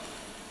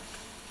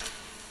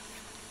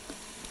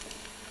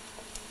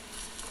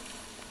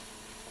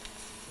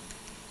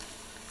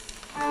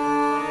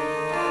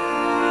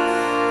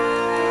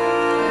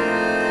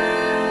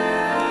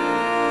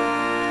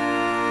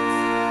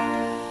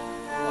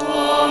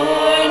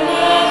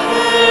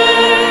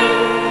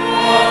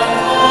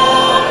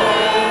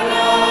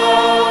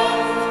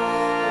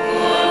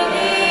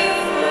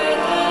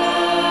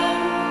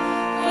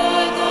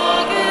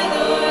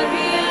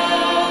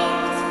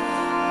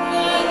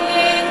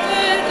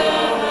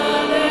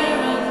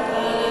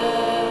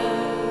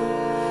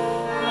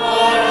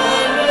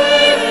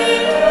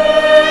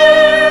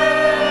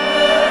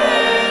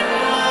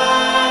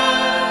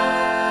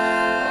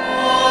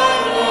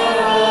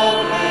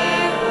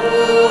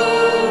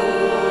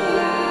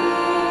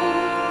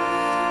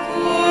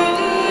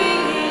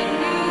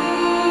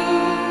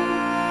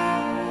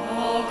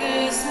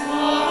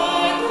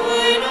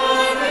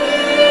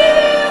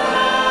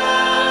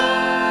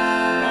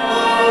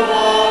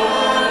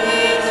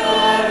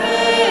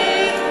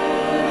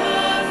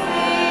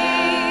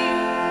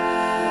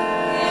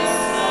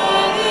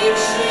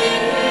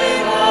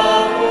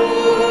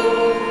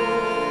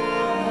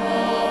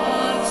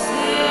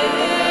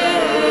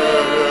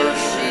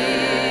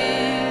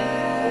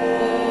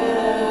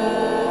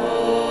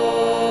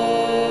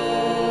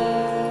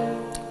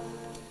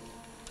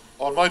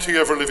 Almighty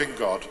ever-living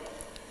God,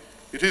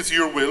 it is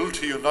your will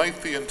to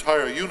unite the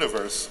entire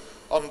universe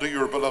under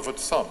your beloved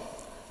Son,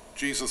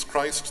 Jesus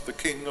Christ, the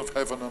King of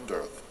heaven and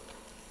earth.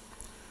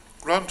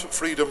 Grant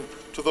freedom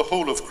to the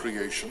whole of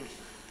creation,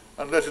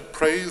 and let it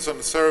praise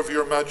and serve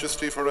your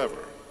majesty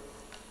forever.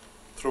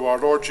 Through our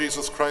Lord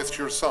Jesus Christ,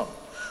 your Son,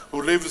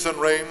 who lives and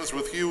reigns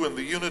with you in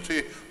the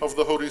unity of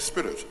the Holy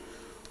Spirit,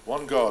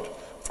 one God,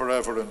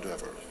 forever and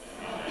ever.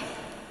 Amen.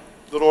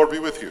 The Lord be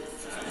with you.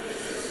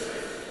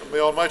 And may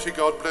Almighty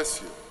God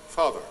bless you,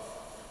 Father,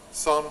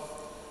 Son,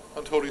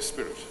 and Holy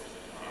Spirit.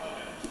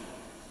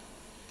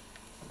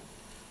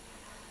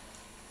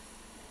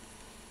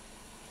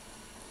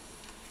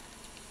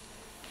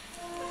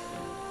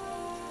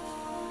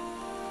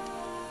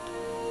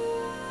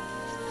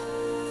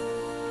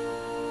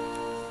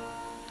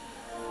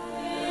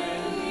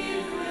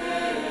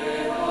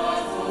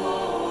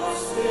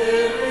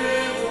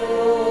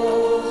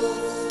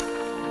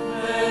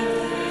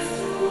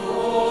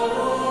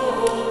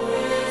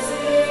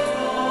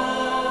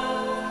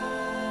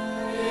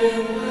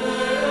 In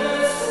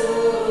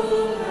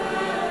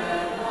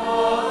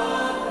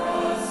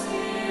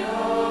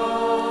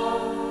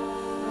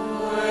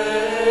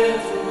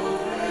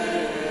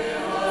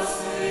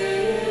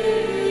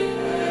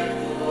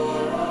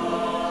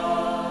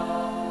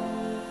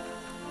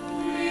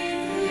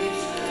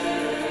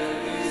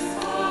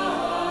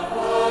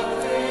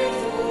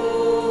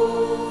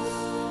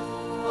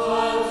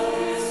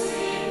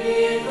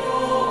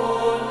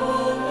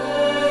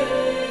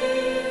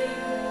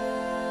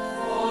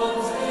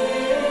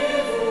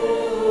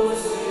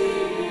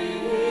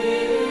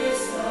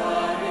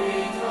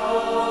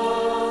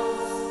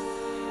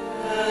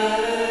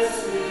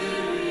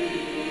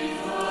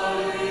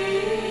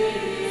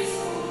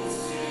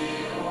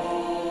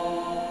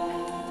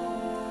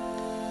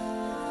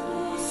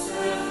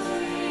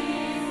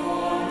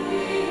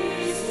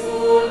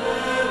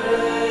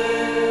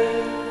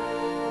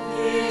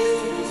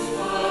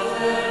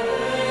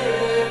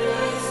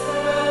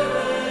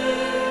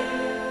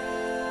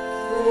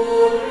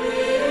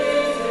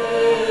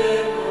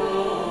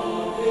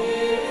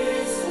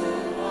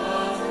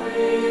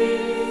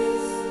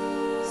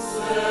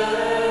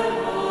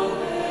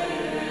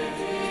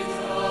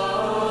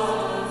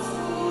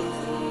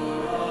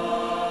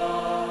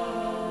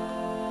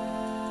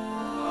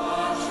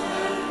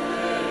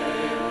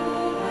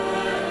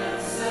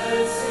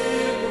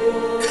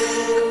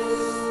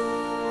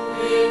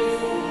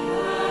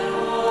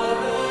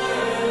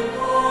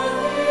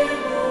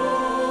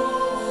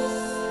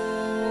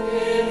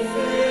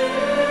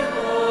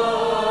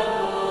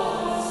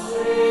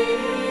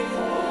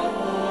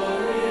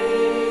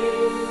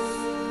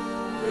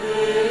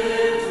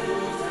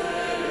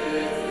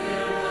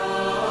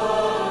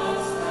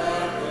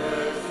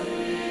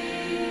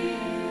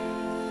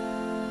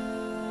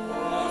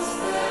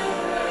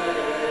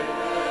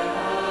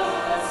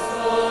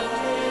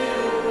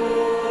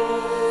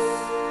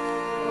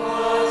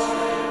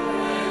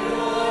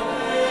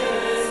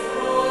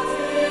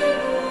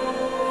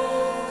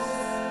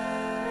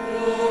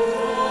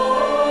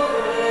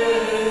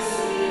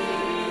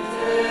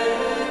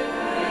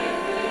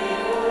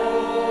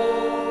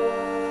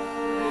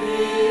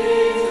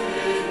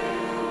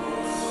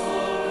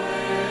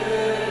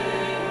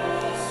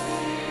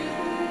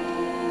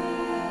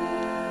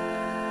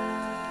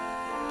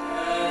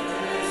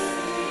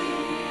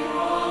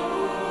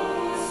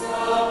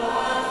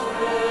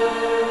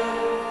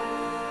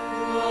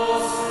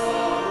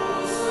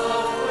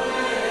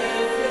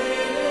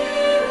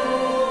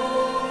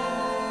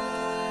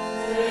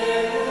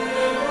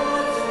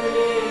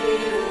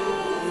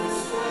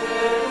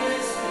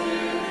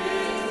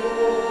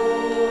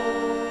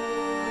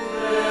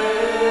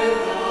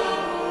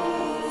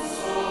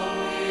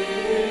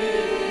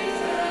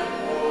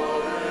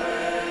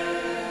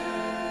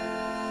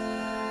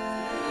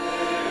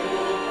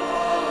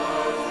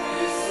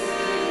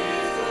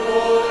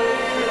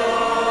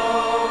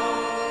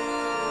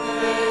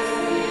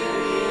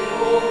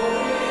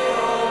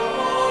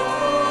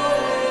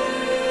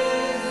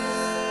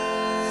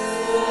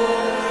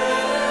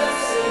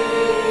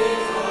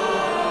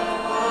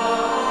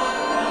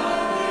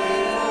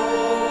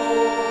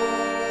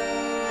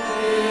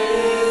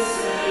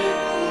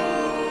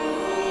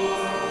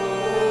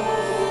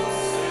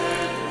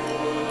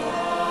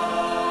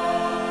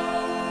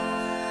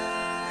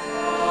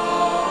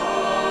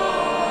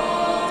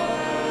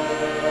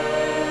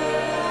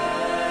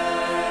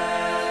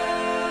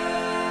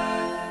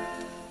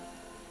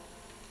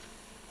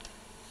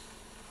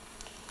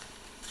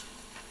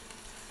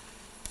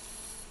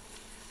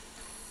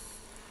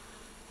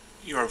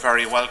You are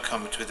very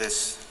welcome to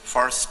this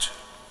first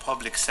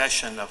public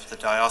session of the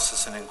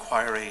Diocesan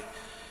Inquiry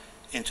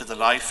into the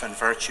life and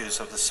virtues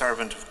of the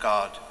servant of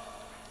God,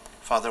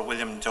 Father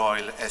William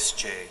Doyle,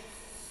 S.J.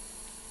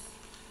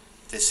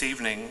 This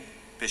evening,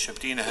 Bishop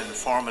Deanahan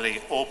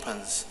formally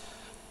opens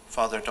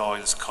Father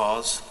Doyle's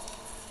cause,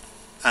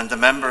 and the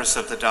members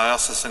of the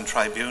Diocesan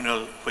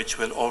Tribunal, which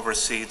will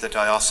oversee the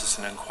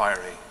Diocesan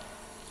Inquiry,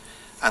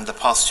 and the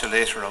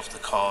postulator of the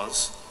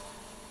cause,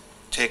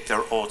 take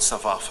their oaths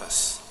of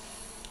office.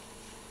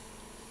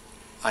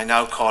 I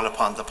now call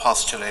upon the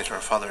postulator,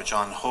 Father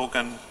John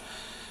Hogan,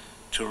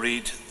 to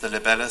read the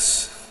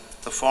libellus,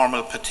 the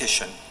formal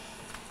petition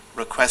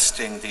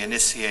requesting the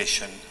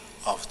initiation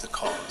of the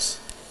cause.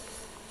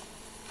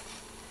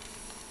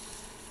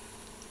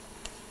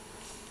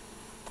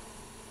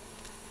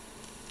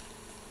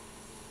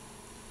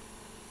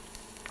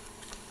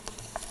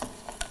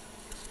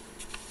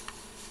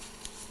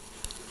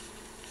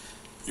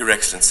 Your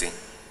Excellency,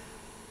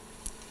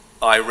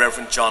 I,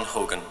 Reverend John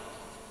Hogan,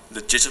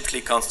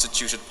 legitimately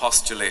constituted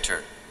postulator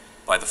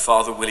by the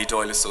Father Willie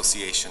Doyle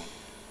Association,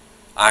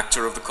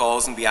 actor of the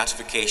cause and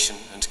beatification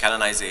and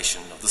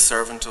canonization of the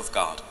servant of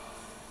God,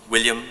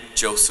 William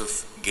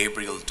Joseph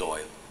Gabriel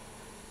Doyle,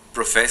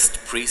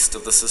 professed priest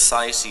of the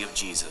Society of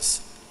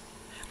Jesus,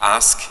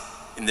 ask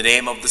in the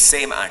name of the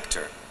same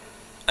actor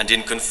and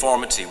in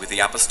conformity with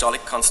the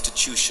Apostolic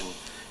Constitution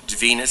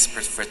Divinis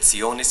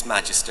Perfectionis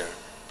Magister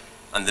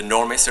and the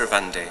Normae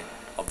Servanda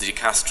of the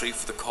Dicastery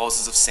for the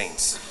Causes of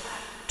Saints,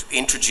 to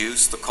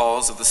introduce the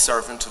cause of the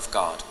servant of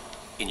God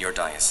in your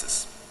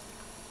diocese.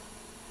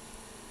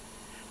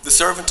 The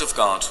servant of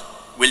God,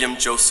 William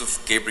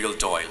Joseph Gabriel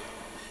Doyle,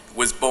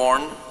 was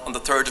born on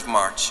the 3rd of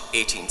March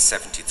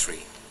 1873.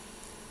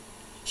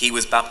 He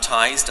was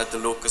baptized at the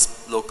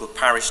local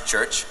parish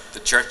church, the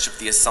Church of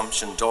the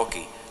Assumption,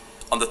 Dalkey,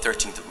 on the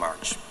 13th of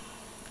March.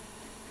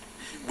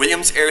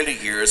 William's early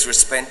years were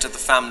spent at the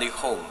family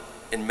home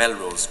in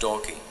Melrose,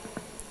 Dalkey.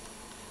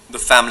 The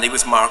family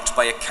was marked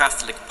by a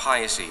Catholic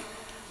piety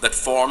that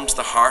formed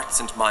the hearts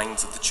and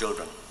minds of the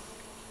children.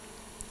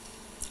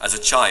 As a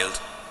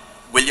child,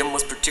 William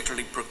was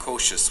particularly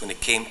precocious when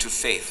it came to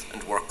faith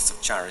and works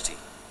of charity.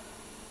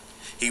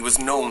 He was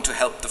known to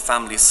help the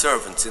family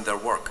servants in their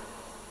work,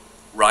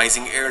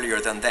 rising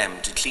earlier than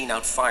them to clean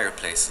out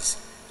fireplaces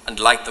and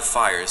light the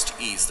fires to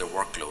ease their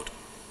workload.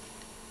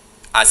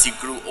 As he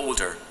grew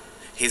older,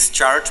 his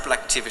charitable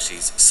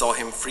activities saw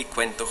him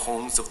frequent the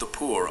homes of the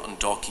poor on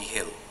Dalkey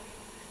Hill,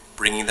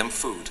 bringing them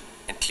food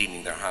and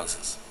cleaning their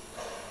houses.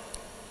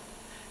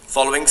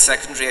 Following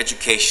secondary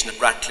education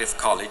at Ratcliffe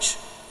College,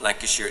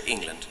 Lancashire,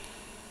 England,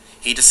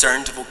 he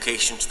discerned a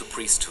vocation to the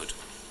priesthood.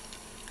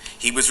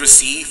 He was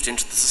received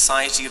into the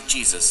Society of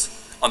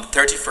Jesus on the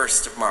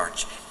 31st of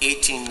March,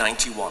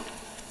 1891,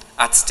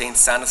 at St.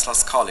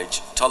 Stanislaus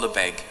College,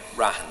 Tullabeg,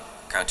 Rahan,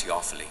 County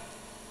Offaly.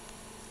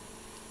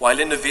 While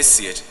in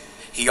novitiate,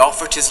 he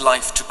offered his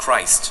life to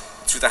Christ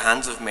through the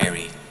hands of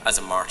Mary as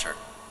a martyr.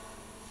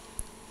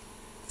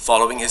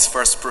 Following his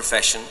first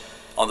profession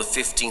on the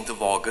 15th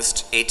of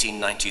August,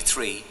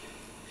 1893,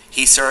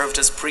 he served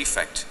as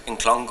prefect in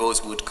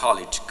Clongowes Wood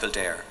College,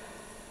 Kildare,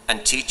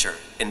 and teacher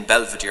in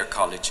Belvedere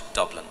College,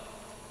 Dublin.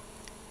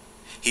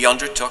 He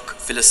undertook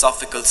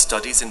philosophical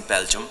studies in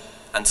Belgium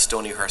and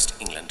Stonyhurst,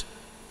 England,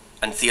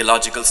 and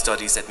theological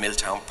studies at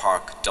Milltown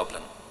Park,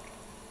 Dublin.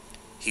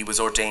 He was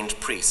ordained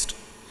priest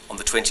on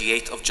the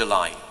 28th of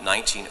July,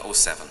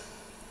 1907.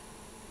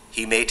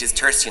 He made his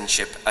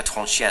tertianship at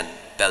Ronchienne,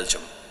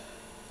 Belgium,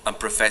 and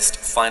professed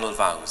final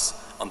vows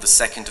on the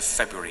 2nd of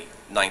February,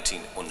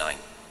 1909.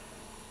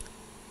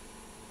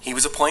 He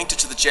was appointed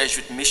to the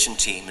Jesuit mission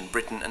team in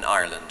Britain and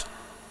Ireland,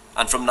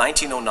 and from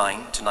 1909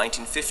 to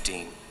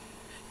 1915,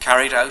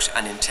 carried out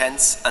an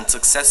intense and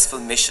successful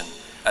mission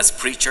as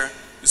preacher,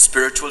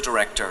 spiritual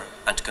director,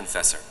 and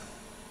confessor.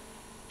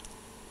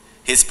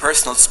 His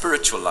personal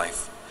spiritual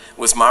life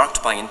was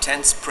marked by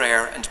intense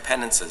prayer and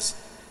penances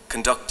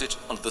conducted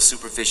under the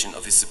supervision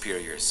of his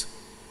superiors.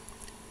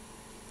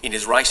 In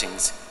his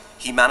writings,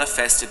 he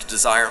manifested a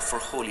desire for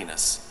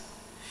holiness,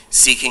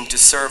 seeking to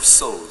serve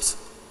souls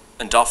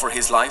and offer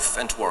his life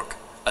and work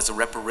as a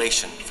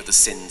reparation for the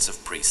sins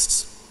of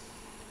priests.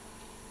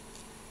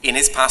 In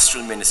his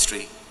pastoral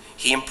ministry,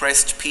 he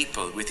impressed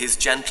people with his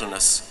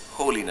gentleness,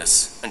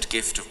 holiness, and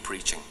gift of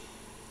preaching.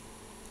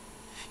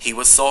 He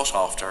was sought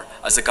after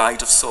as a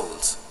guide of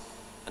souls,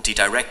 and he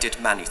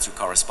directed many through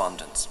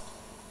correspondence.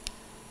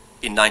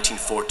 In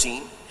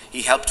 1914,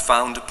 he helped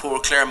found a Poor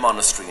Clare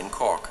monastery in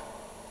Cork.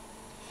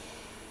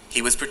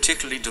 He was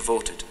particularly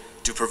devoted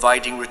to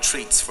providing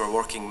retreats for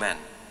working men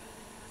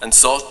and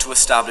sought to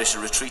establish a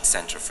retreat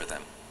centre for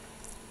them.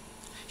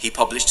 He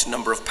published a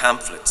number of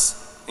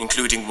pamphlets,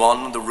 including one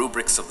on the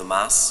rubrics of the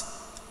Mass,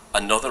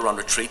 another on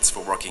retreats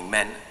for working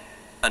men,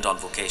 and on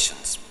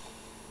vocations.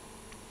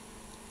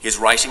 His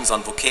writings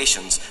on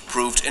vocations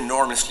proved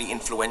enormously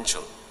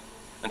influential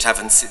and have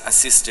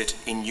assisted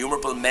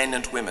innumerable men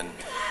and women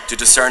to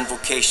discern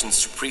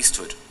vocations to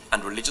priesthood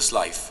and religious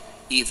life,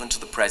 even to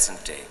the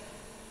present day.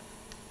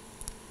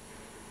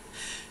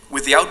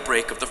 With the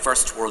outbreak of the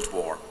First World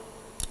War,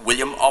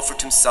 William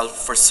offered himself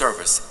for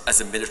service as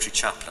a military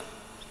chaplain.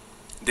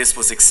 This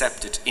was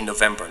accepted in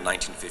November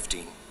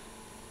 1915.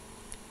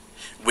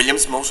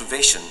 William's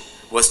motivation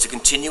was to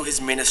continue his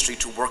ministry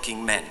to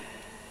working men,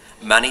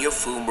 many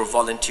of whom were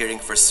volunteering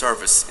for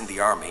service in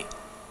the army,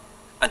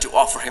 and to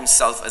offer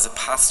himself as a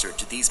pastor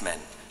to these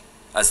men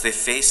as they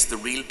faced the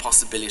real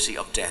possibility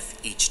of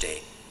death each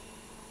day.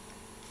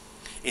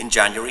 In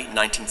January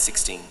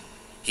 1916,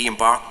 he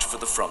embarked for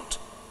the front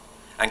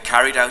and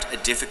carried out a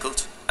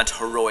difficult and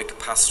heroic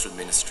pastoral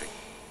ministry.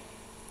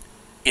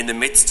 In the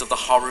midst of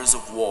the horrors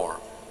of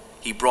war,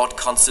 he brought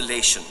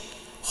consolation,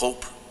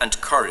 hope, and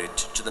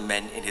courage to the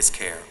men in his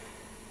care,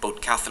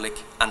 both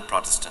Catholic and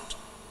Protestant,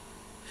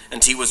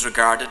 and he was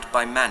regarded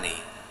by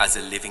many as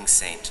a living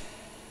saint.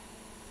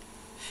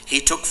 He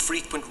took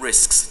frequent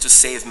risks to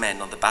save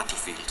men on the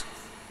battlefield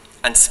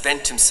and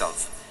spent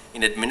himself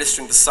in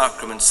administering the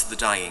sacraments to the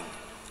dying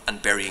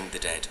and burying the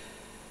dead.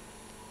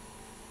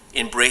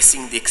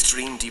 Embracing the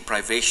extreme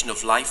deprivation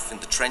of life in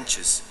the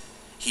trenches,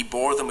 he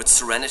bore them with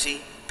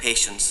serenity,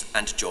 patience,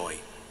 and joy,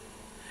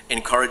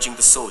 encouraging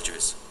the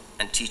soldiers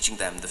and teaching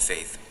them the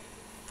faith.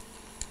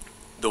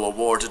 Though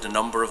awarded a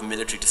number of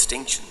military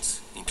distinctions,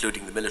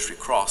 including the Military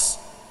Cross,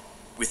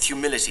 with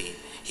humility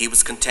he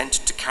was content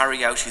to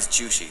carry out his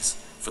duties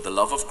for the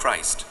love of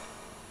Christ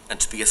and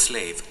to be a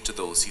slave to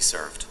those he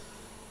served.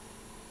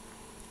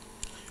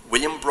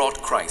 William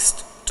brought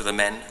Christ to the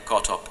men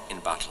caught up in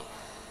battle.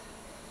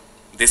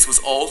 This was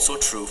also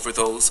true for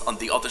those on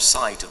the other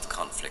side of the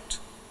conflict.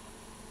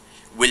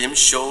 William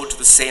showed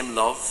the same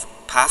love,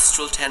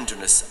 pastoral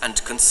tenderness,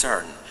 and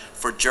concern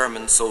for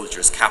German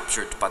soldiers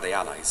captured by the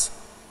Allies,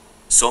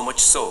 so much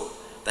so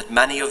that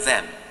many of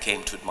them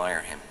came to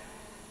admire him.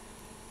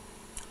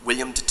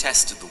 William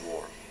detested the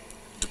war,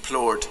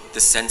 deplored the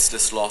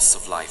senseless loss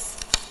of life,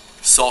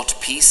 sought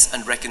peace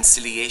and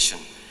reconciliation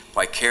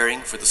by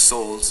caring for the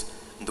souls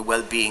and the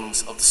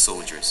well-beings of the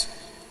soldiers,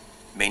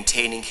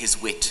 maintaining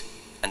his wit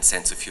and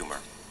sense of humour.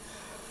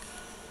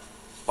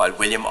 While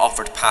William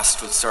offered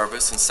pastoral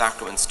service and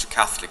sacraments to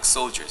Catholic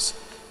soldiers,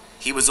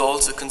 he was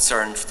also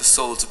concerned for the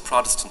souls of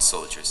Protestant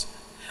soldiers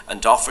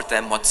and offered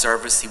them what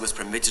service he was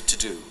permitted to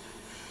do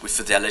with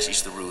fidelity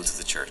to the rules of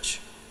the Church.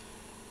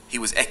 He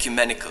was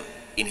ecumenical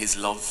in his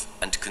love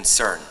and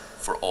concern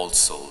for all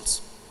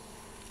souls.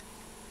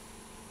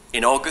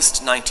 In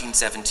August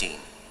 1917,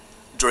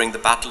 during the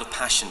Battle of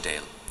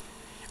Passchendaele,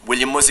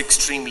 William was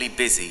extremely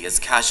busy as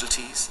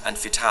casualties and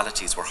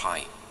fatalities were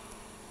high.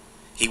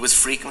 He was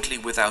frequently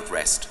without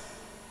rest,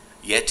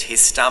 yet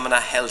his stamina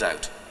held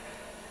out.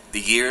 The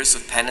years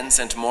of penance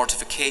and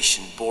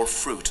mortification bore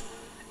fruit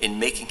in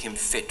making him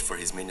fit for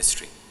his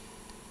ministry.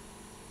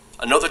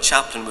 Another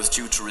chaplain was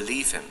due to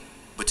relieve him,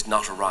 but did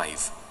not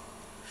arrive,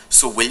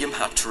 so William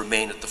had to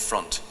remain at the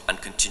front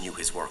and continue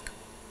his work.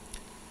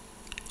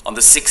 On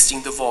the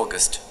 16th of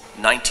August,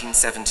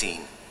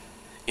 1917,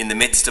 in the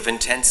midst of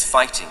intense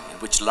fighting in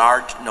which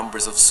large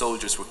numbers of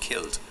soldiers were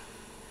killed,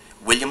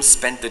 William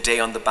spent the day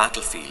on the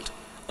battlefield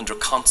under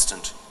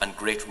constant and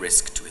great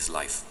risk to his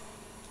life,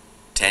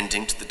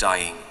 tending to the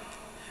dying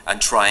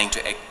and trying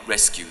to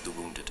rescue the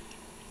wounded.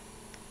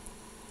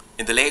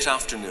 In the late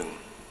afternoon,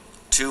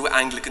 2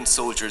 Anglican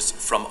soldiers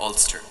from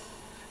Ulster,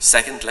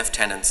 2nd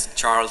Lieutenants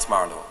Charles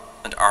Marlowe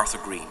and Arthur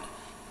Green,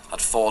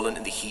 had fallen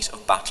in the heat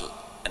of battle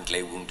and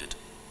lay wounded.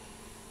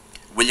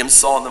 William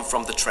saw them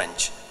from the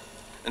trench,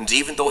 and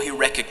even though he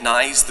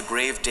recognized the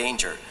grave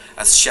danger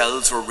as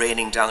shells were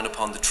raining down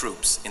upon the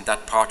troops in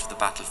that part of the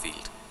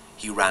battlefield,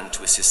 he ran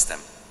to assist them.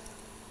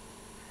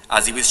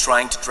 As he was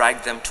trying to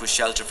drag them to a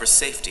shelter for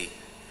safety,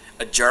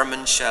 a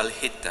German shell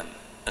hit them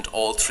and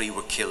all 3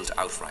 were killed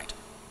outright.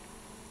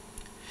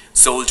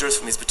 Soldiers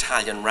from his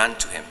battalion ran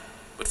to him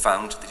but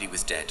found that he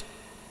was dead.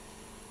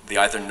 They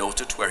either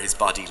noted where his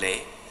body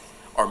lay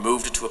or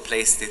moved it to a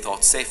place they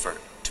thought safer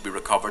to be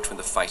recovered when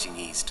the fighting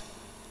eased.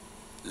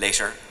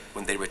 Later,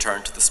 when they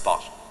returned to the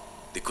spot,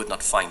 they could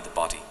not find the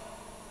body.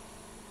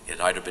 It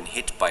had either been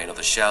hit by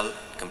another shell,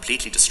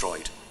 completely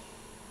destroyed,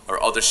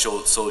 or other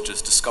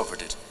soldiers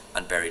discovered it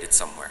and buried it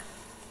somewhere.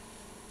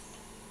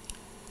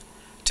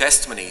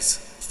 Testimonies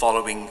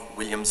following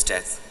William's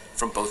death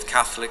from both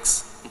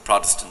Catholics and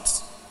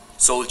Protestants,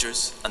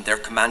 soldiers and their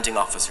commanding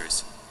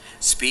officers,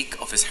 speak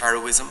of his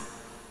heroism,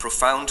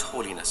 profound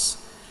holiness,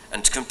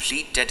 and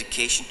complete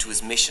dedication to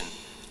his mission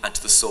and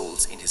to the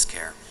souls in his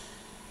care.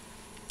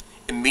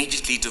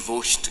 Immediately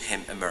devotion to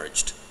him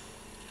emerged.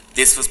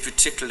 This was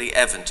particularly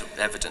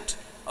evident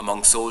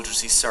among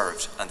soldiers he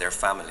served and their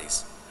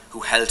families,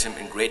 who held him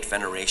in great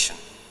veneration,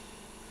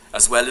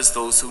 as well as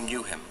those who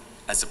knew him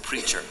as a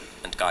preacher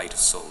and guide of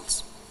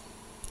souls.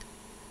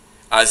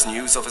 As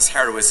news of his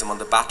heroism on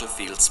the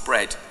battlefield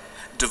spread,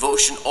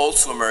 devotion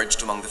also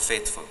emerged among the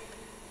faithful.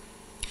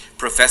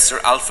 Professor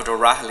Alfred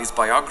O'Rahilly's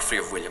biography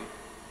of William,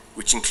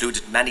 which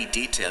included many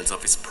details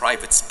of his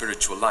private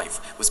spiritual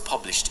life, was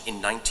published in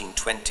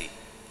 1920,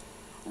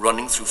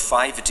 running through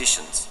 5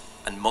 editions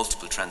and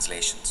multiple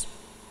translations.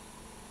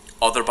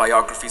 Other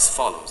biographies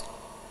followed,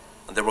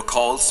 and there were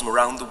calls from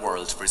around the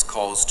world for his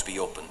cause to be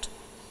opened,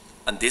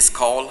 and this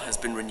call has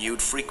been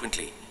renewed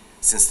frequently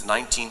since the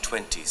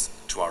 1920s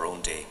to our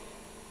own day.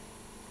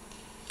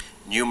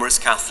 Numerous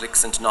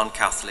Catholics and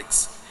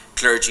non-Catholics,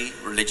 clergy,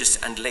 religious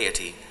and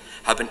laity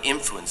have been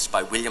influenced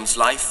by William's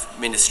life,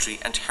 ministry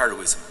and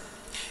heroism,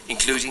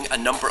 including a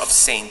number of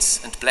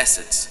saints and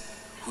blesseds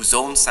whose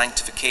own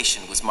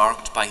sanctification was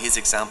marked by his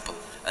example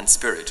and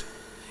spirit,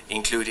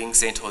 including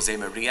Saint Jose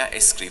Maria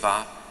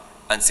Escrivá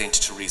and Saint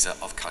Teresa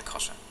of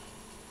Calcutta.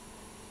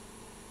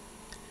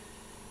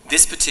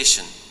 This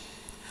petition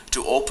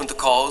to open the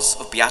cause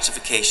of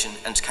beatification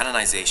and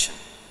canonization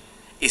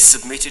is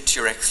submitted to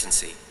Your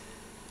Excellency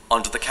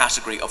under the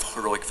category of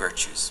heroic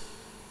virtues.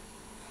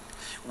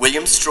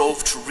 William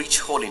strove to reach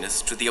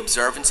holiness through the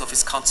observance of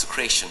his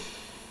consecration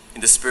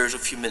in the spirit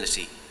of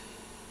humility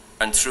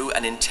and through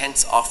an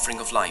intense offering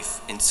of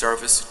life in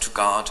service to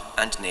God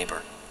and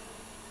neighbour,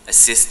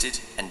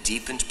 assisted and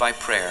deepened by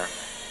prayer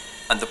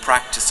and the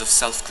practice of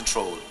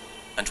self-control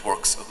and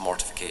works of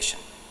mortification.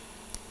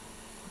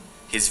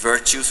 His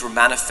virtues were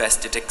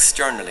manifested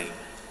externally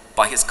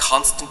by his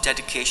constant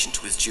dedication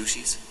to his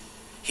duties,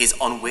 his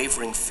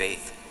unwavering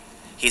faith,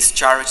 his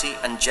charity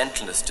and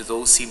gentleness to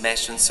those he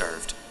met and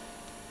served,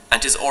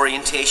 and his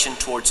orientation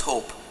towards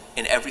hope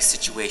in every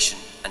situation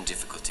and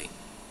difficulty.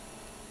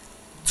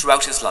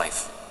 Throughout his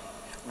life,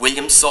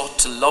 William sought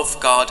to love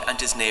God and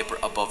his neighbour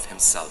above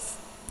himself.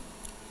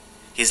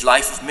 His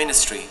life of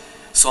ministry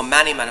saw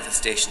many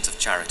manifestations of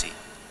charity,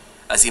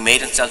 as he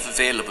made himself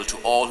available to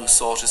all who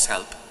sought his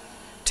help,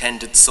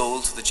 tended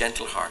souls with a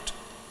gentle heart,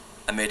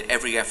 and made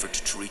every effort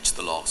to reach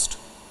the lost.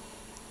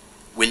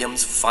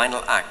 William's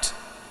final act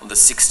on the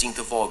 16th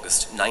of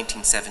August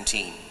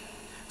 1917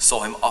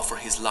 saw him offer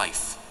his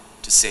life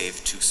to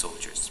save 2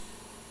 soldiers.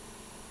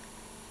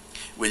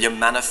 William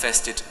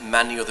manifested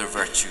many other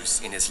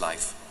virtues in his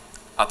life.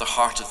 At the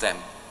heart of them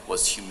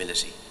was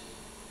humility.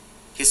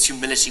 His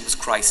humility was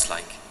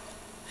Christ-like.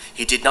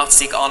 He did not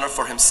seek honour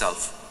for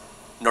himself,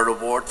 nor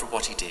reward for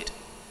what he did.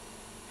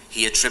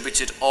 He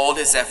attributed all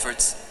his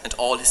efforts and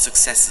all his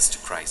successes to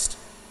Christ.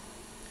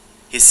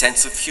 His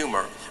sense of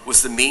humour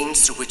was the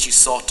means through which he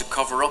sought to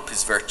cover up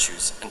his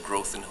virtues and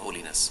growth in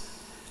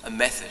holiness, a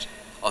method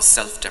of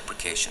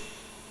self-deprecation.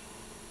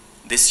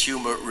 This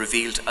humour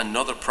revealed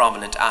another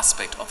prominent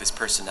aspect of his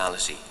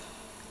personality,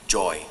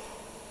 joy.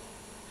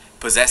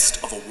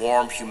 Possessed of a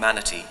warm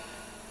humanity,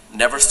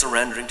 never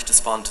surrendering to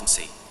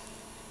despondency,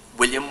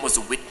 William was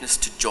a witness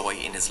to joy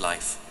in his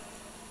life,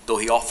 though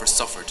he often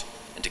suffered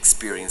and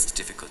experienced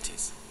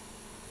difficulties.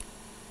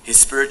 His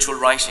spiritual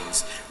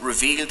writings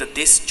reveal that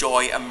this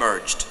joy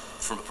emerged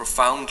from a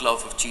profound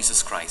love of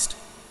Jesus Christ,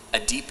 a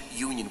deep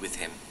union with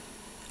him,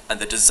 and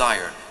the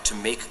desire to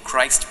make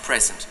Christ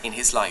present in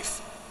his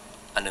life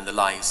and in the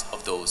lives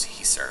of those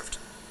he served.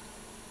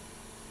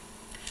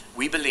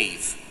 We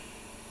believe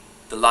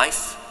the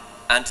life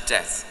and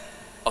death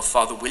of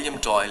Father William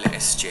Doyle,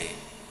 S.J.,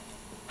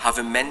 have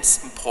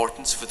immense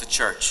importance for the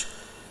Church,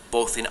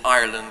 both in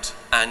Ireland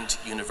and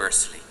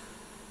universally.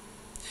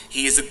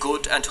 He is a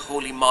good and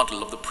holy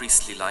model of the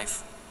priestly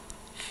life.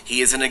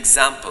 He is an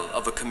example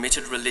of a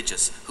committed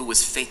religious who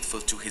was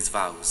faithful to his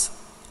vows,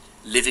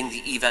 living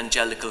the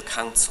evangelical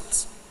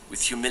counsels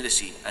with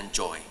humility and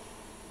joy.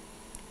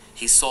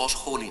 He sought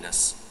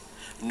holiness,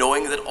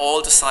 knowing that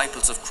all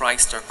disciples of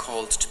Christ are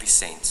called to be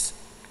saints,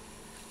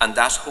 and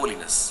that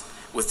holiness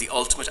was the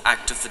ultimate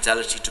act of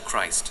fidelity to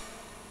Christ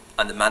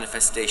and the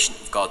manifestation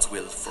of God's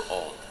will for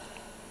all.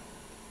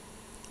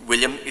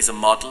 William is a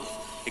model,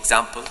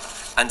 example,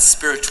 and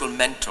spiritual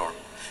mentor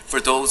for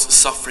those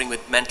suffering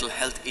with mental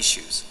health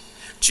issues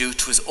due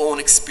to his own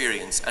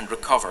experience and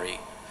recovery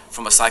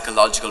from a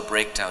psychological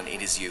breakdown in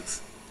his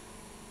youth.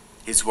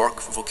 His work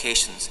for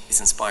vocations is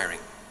inspiring.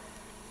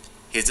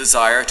 His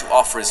desire to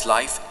offer his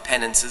life,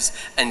 penances,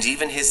 and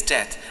even his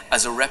death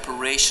as a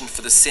reparation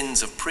for the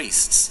sins of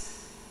priests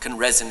can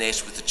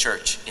resonate with the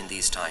Church in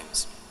these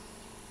times.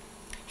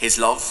 His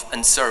love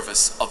and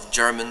service of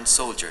German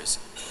soldiers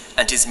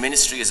and his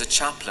ministry as a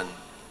chaplain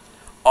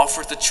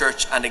offered the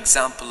Church an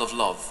example of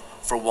love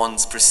for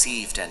one's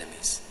perceived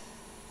enemies,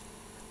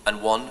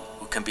 and one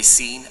who can be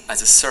seen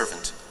as a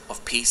servant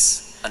of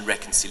peace and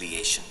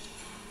reconciliation.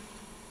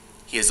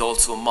 He is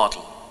also a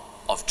model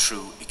of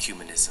true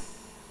ecumenism.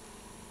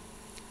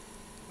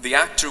 The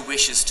actor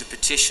wishes to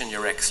petition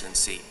Your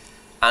Excellency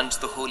and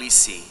the Holy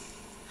See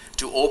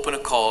to open a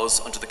cause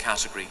under the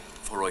category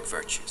of heroic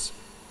virtues.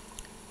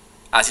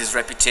 As his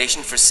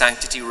reputation for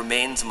sanctity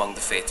remains among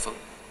the faithful,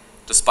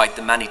 despite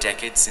the many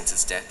decades since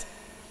his death,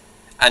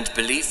 and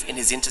belief in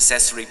his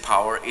intercessory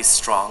power is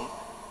strong,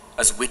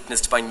 as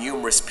witnessed by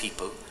numerous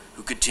people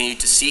who continue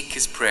to seek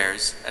his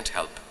prayers and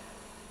help.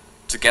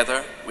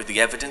 Together with the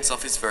evidence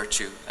of his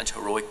virtue and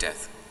heroic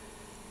death,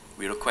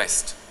 we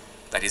request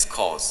that his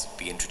cause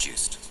be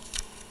introduced.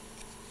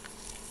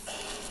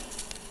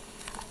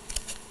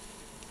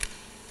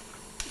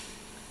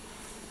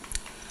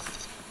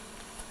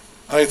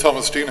 I,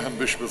 Thomas Deenahan,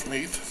 Bishop of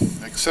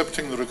Meath,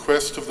 accepting the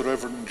request of the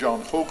Reverend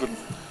John Hogan,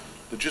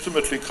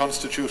 legitimately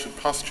constituted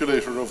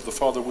postulator of the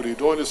Father Willie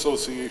Doyle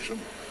Association,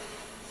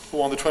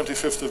 who on the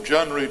 25th of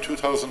January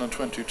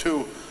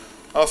 2022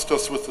 asked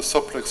us with the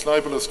supplex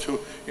libellus to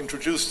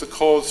introduce the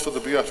cause for the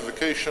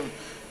beatification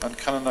and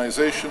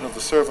canonization of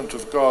the servant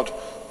of God,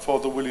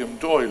 Father William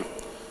Doyle,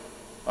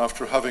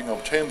 after having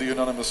obtained the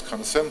unanimous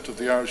consent of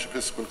the Irish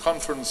Episcopal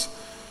Conference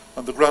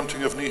and the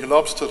granting of nihil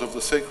obstat of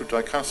the Sacred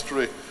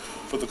Dicastery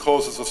for the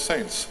causes of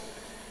saints,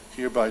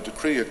 hereby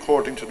decree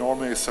according to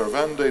Normae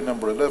Servanda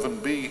number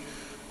 11b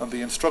and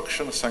the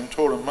instruction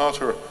Sanctorum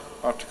Mater,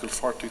 Article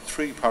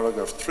 43,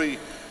 paragraph 3,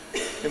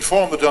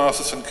 inform the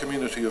diocesan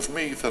community of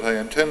Meath that I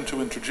intend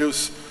to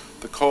introduce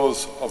the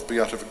cause of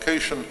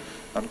beatification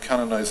and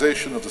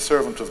canonization of the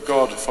servant of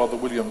God, Father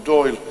William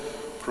Doyle,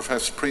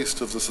 professed priest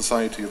of the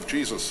Society of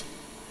Jesus.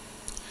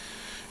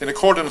 In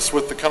accordance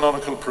with the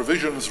canonical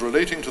provisions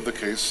relating to the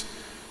case,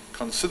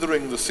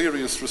 considering the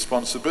serious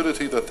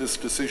responsibility that this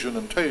decision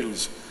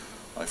entails,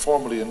 I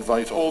formally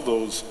invite all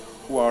those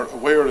who are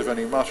aware of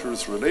any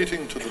matters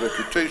relating to the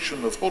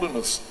reputation of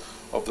holiness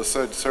of the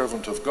said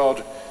servant of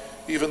God,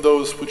 even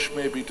those which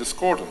may be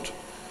discordant,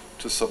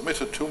 to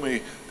submit it to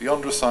me, the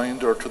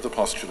undersigned, or to the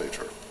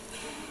postulator.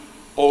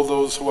 All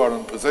those who are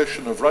in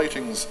possession of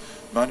writings,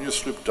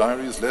 manuscript,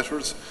 diaries,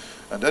 letters,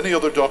 and any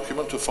other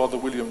document of Father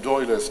William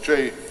Doyle,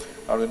 S.J.,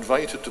 are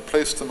invited to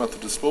place them at the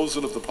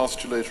disposal of the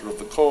postulator of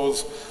the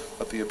cause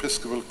at the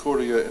Episcopal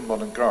Curia in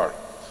Mullingar.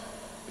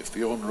 If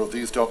the owner of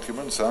these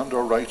documents and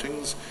or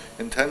writings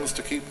intends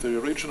to keep the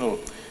original,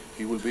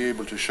 he will be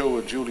able to show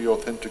a duly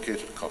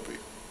authenticated copy.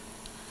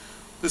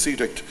 This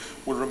edict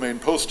will remain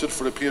posted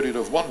for a period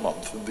of 1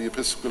 month in the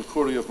Episcopal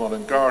Curia of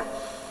Mullingar,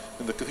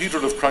 in the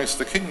Cathedral of Christ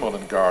the King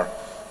Mullingar,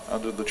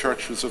 and in the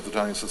churches of the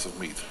Diocese of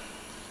Meath.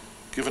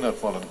 Given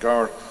at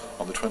Mullingar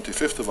on the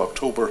 25th of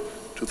October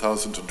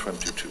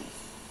 2022.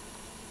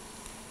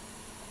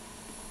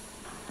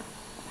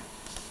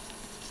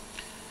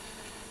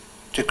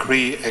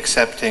 Decree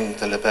accepting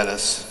the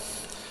libellus.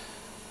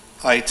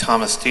 I,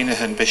 Thomas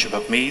Deenahan, Bishop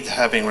of Meath,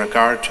 having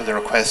regard to the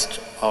request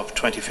of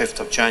 25th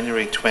of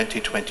January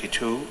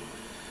 2022,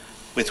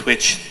 with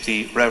which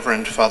the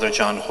Reverend Father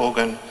John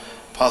Hogan,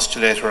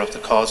 postulator of the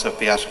cause of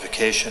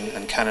beatification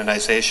and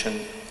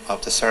canonization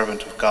of the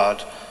servant of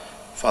God,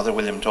 Father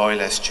William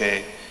Doyle,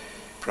 S.J.,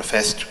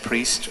 professed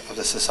priest of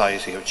the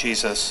Society of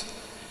Jesus,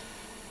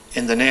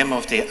 in the name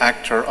of the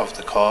actor of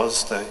the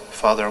cause, the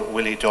Father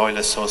Willie Doyle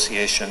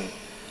Association,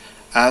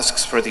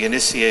 asks for the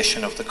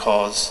initiation of the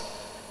cause,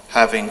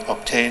 having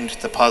obtained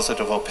the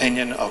positive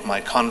opinion of my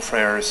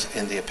confreres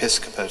in the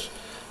episcopate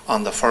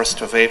on the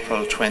 1st of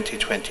April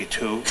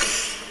 2022,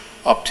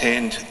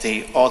 obtained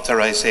the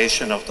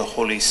authorization of the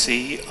Holy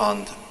See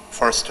on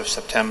 1st of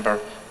September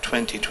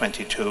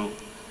 2022,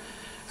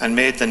 and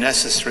made the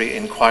necessary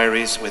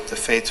inquiries with the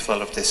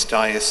faithful of this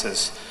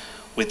diocese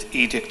with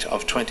edict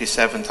of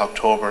 27th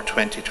October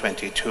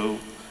 2022,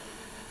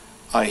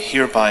 I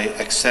hereby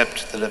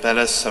accept the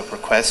libellus of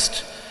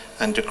request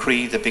and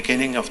decree the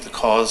beginning of the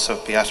cause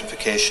of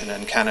beatification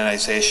and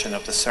canonization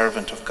of the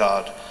servant of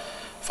God,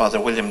 Father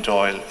William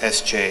Doyle,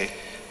 S.J.,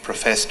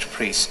 professed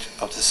priest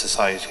of the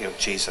Society of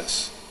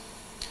Jesus.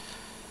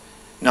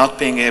 Not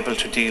being able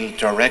to deal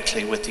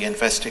directly with the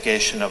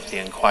investigation of the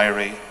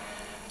inquiry,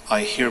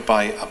 I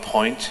hereby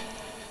appoint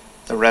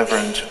the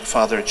Reverend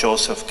Father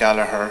Joseph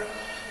Gallagher,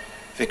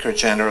 Vicar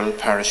General,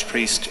 Parish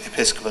Priest,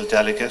 Episcopal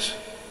Delegate,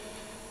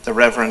 the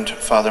Reverend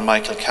Father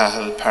Michael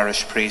Cahill,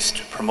 Parish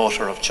Priest,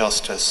 Promoter of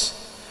Justice,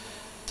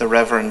 the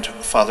Reverend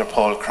Father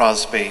Paul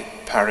Crosby,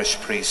 Parish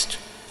Priest,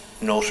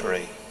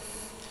 Notary.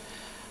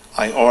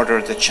 I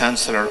order the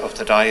Chancellor of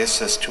the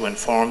Diocese to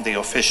inform the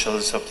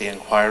officials of the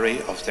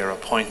inquiry of their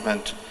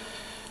appointment,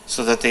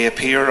 so that they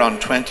appear on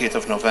 20th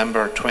of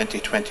November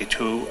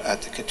 2022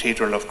 at the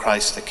Cathedral of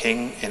Christ the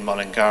King in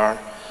Mullingar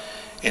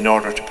in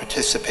order to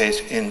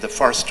participate in the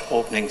first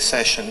opening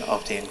session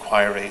of the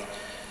inquiry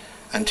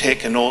and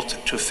take an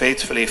oath to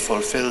faithfully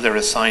fulfill their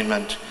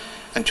assignment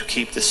and to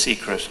keep the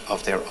secret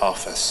of their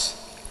office.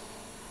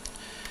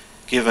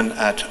 Given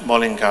at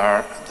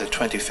Mullingar, the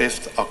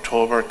 25th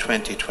October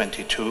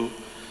 2022,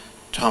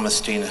 Thomas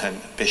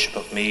Deenahan, Bishop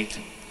of Meath,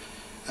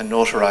 and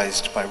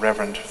notarized by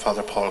Reverend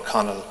Father Paul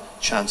Connell,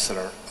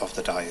 Chancellor of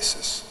the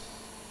Diocese.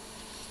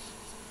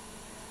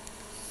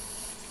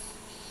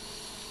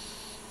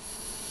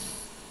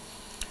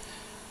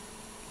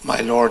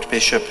 My Lord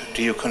Bishop,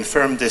 do you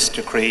confirm this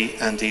decree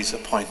and these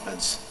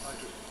appointments?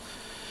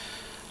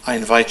 I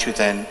invite you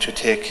then to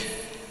take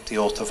the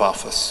oath of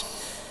office.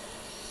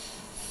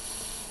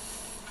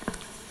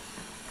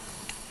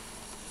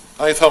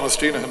 I, Thomas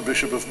Deenahan,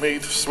 Bishop of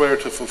Meath, swear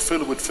to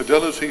fulfil with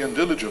fidelity and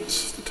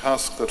diligence the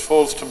task that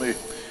falls to me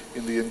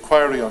in the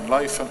inquiry on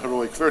life and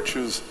heroic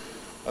virtues,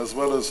 as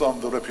well as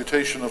on the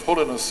reputation of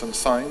holiness and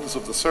signs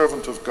of the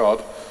servant of God,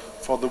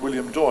 Father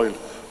William Doyle,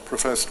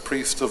 professed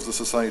priest of the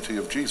Society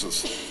of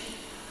Jesus.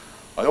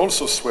 I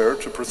also swear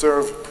to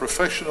preserve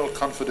professional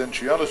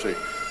confidentiality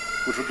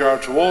with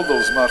regard to all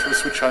those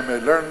matters which I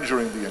may learn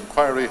during the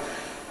inquiry,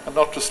 and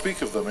not to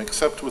speak of them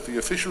except with the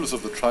officials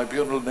of the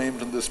tribunal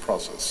named in this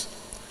process.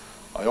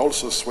 I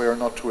also swear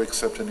not to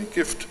accept any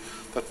gift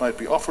that might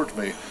be offered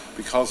me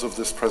because of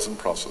this present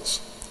process.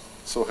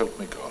 So help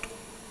me God.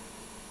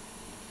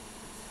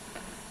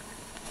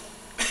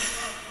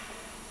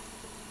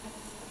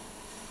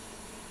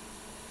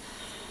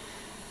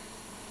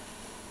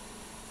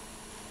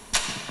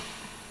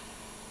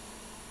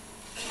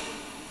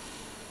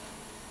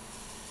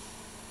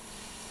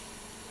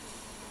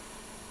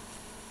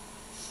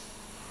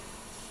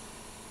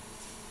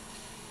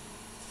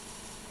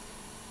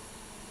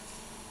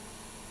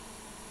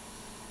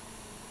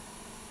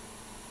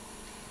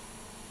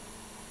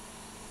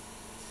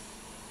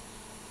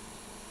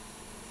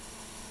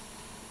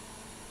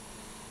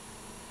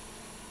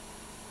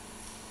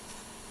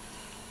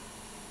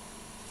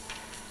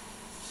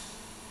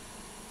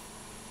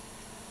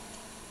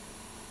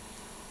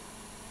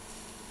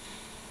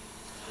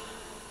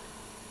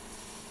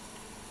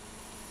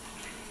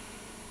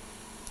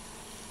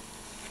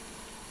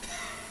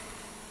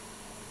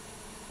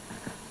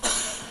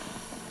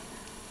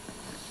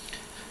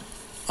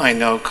 I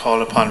now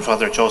call upon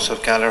Father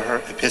Joseph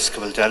Gallagher,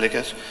 Episcopal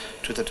Delegate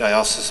to the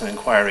Diocesan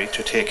Inquiry,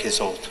 to take his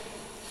oath.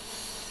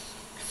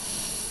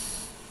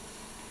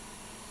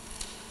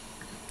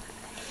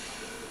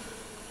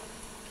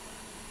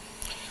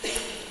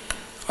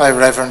 I,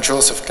 Reverend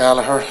Joseph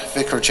Gallagher,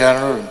 Vicar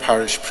General and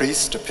Parish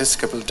Priest,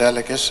 Episcopal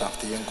Delegate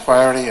of the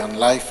Inquiry on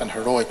Life and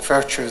Heroic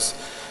Virtues,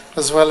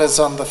 as well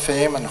as on the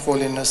fame and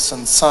holiness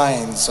and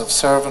signs of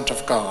Servant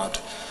of God,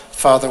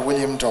 Father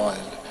William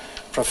Doyle,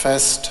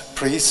 professed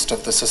priest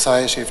of the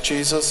Society of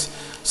Jesus,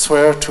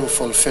 swear to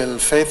fulfill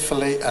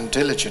faithfully and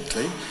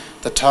diligently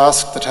the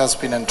task that has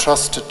been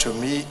entrusted to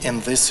me in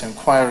this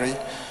inquiry,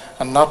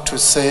 and not to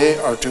say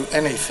or do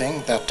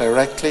anything that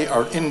directly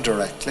or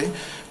indirectly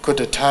could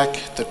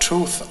attack the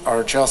truth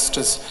or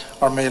justice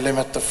or may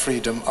limit the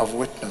freedom of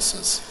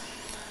witnesses.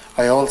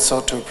 I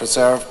also to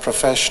preserve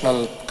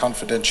professional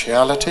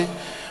confidentiality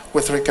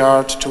with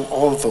regard to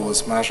all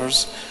those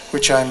matters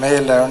which I may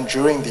learn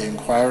during the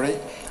inquiry,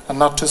 and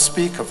not to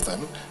speak of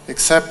them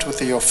except with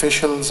the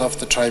officials of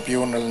the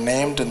tribunal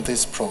named in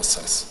this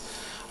process.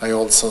 I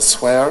also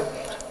swear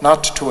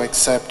not to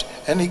accept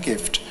any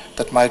gift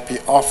that might be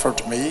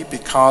offered me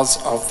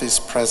because of this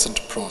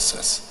present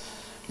process.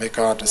 May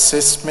God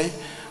assist me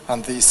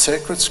and these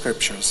sacred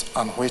scriptures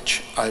on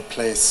which I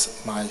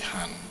place my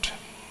hand.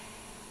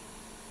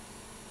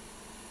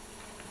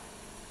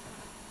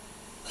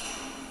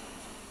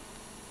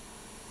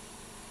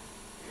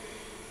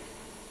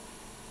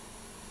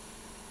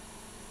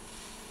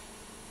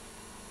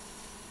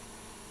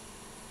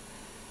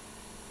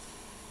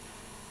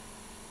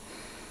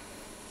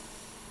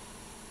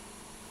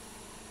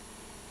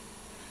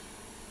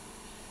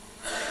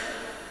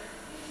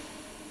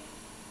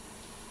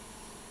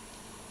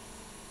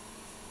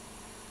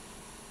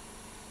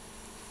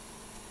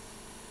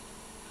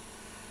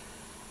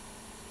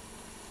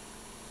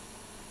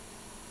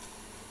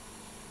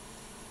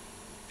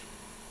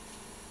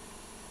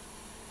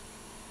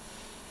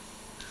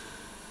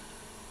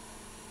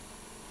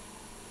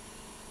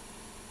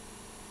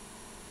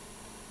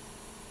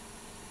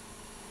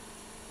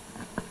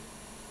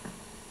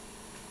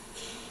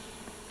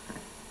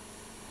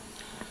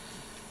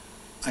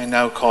 I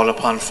now call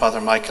upon Father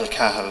Michael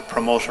Cahill,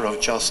 promoter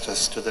of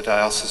justice to the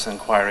diocesan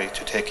inquiry,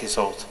 to take his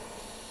oath.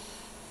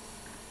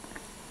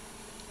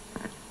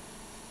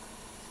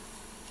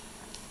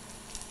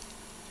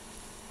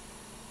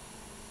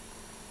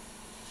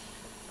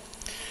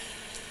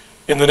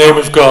 In the name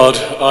of God,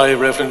 I,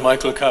 Reverend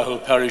Michael Cahill,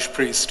 parish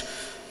priest,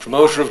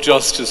 promoter of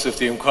justice of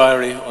the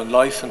inquiry on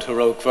life and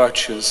heroic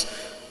virtues,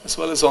 as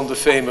well as on the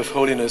fame of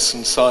holiness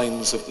and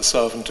signs of the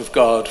servant of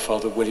God,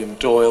 Father William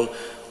Doyle,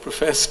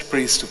 professed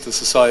priest of the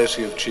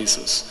Society of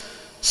Jesus,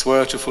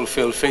 swear to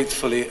fulfill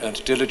faithfully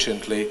and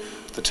diligently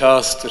the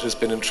task that has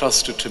been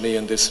entrusted to me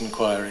in this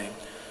inquiry,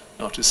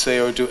 not to say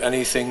or do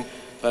anything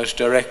that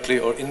directly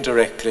or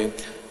indirectly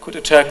could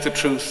attack the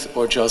truth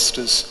or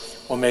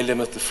justice or may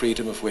limit the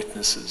freedom of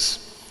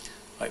witnesses.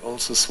 I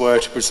also swear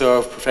to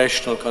preserve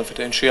professional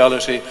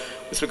confidentiality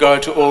with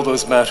regard to all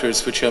those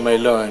matters which I may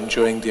learn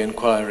during the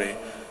inquiry,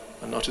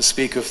 and not to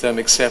speak of them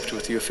except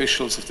with the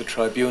officials of the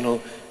tribunal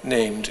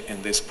named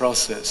in this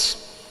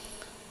process.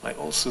 I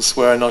also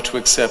swear not to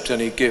accept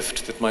any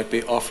gift that might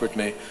be offered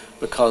me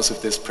because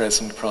of this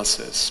present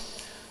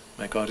process.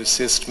 May God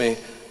assist me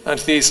and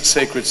these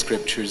sacred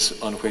scriptures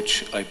on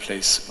which I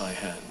place my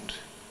hand.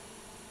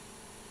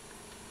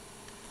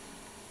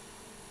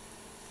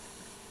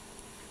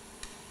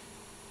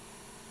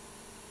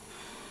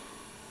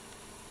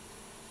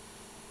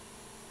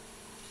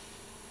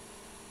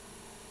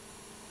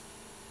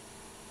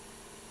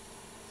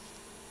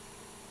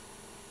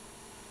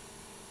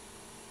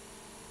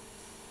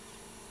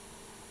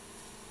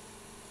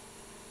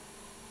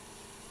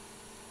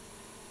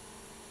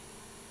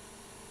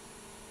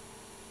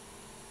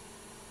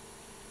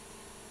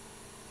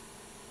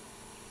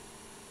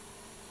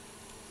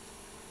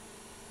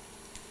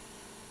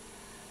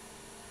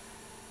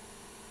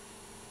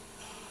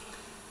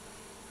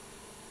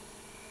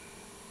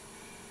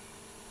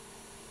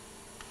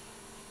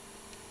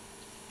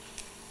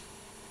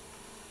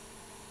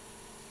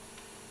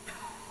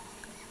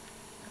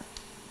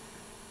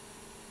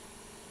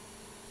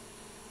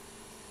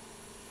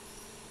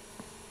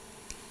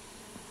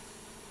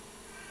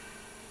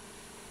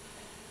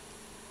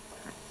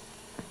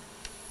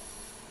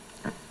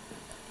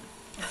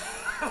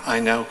 I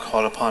now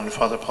call upon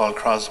Father Paul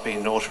Crosby,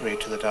 notary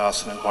to the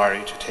diocesan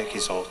inquiry, to take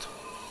his oath.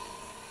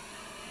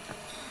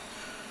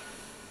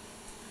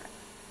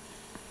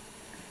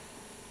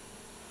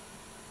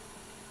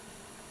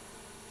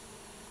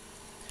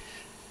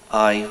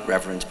 I,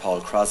 Reverend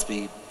Paul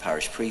Crosby,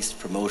 parish priest,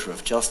 promoter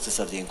of justice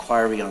of the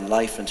inquiry on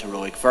life and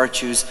heroic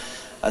virtues,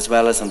 as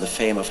well as on the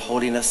fame of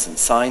holiness and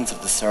signs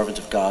of the servant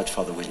of God,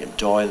 Father William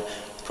Doyle,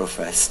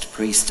 professed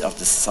priest of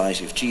the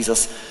Society of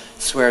Jesus,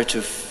 swear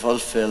to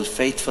fulfill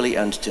faithfully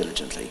and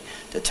diligently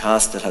the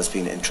task that has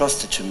been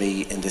entrusted to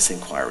me in this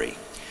inquiry,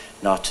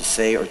 not to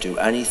say or do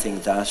anything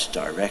that,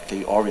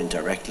 directly or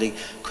indirectly,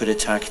 could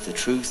attack the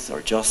truth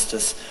or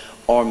justice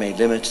or may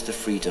limit the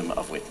freedom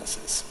of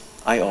witnesses.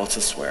 I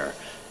also swear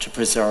to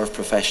preserve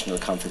professional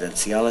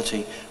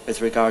confidentiality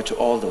with regard to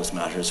all those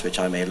matters which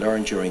I may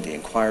learn during the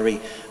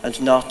inquiry,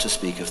 and not to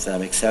speak of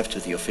them except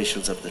with the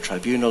officials of the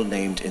tribunal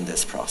named in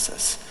this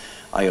process.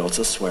 I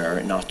also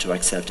swear not to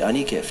accept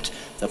any gift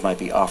that might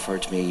be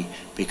offered me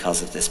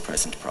because of this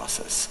present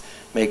process.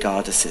 May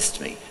God assist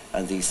me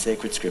and these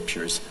sacred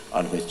scriptures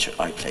on which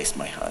I place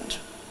my hand.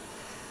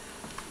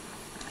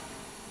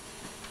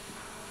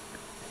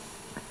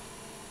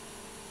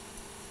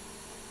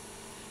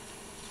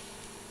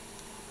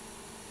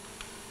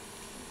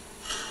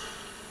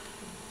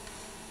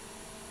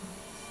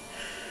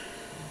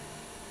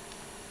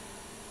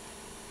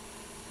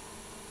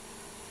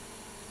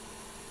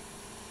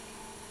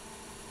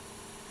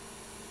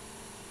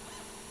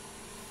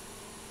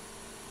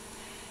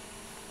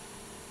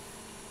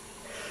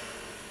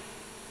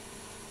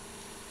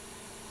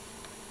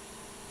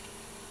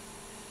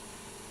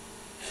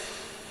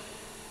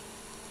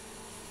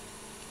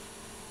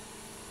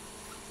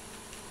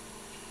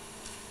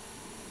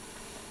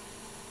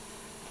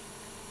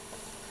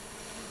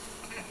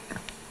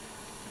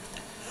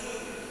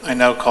 I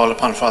now call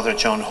upon Father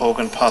John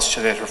Hogan,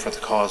 postulator for the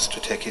cause,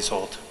 to take his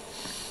oath.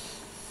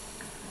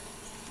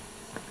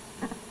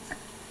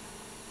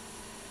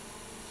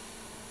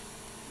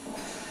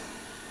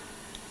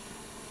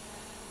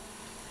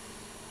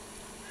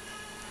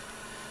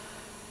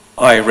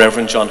 I,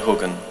 Reverend John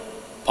Hogan,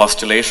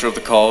 postulator of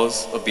the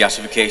cause of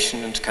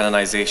beatification and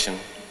canonization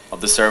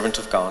of the servant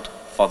of God,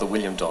 Father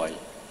William Doyle,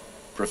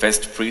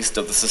 professed priest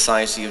of the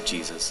Society of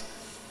Jesus,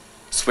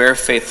 swear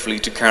faithfully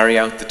to carry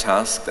out the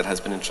task that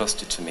has been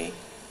entrusted to me,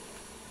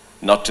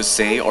 not to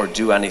say or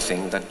do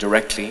anything that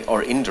directly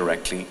or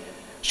indirectly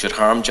should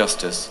harm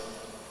justice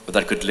or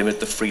that could limit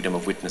the freedom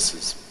of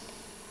witnesses.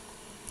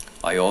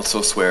 I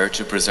also swear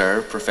to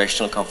preserve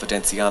professional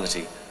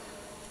confidentiality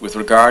with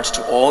regard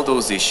to all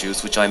those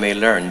issues which I may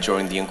learn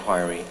during the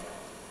inquiry,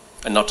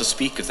 and not to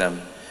speak of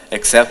them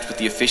except with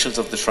the officials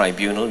of the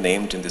tribunal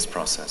named in this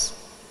process.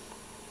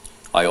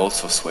 I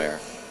also swear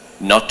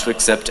not to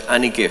accept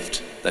any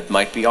gift that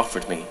might be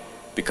offered me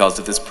because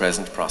of this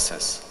present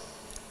process.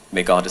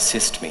 May God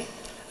assist me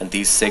and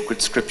these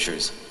sacred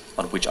scriptures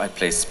on which I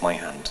place my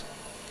hand.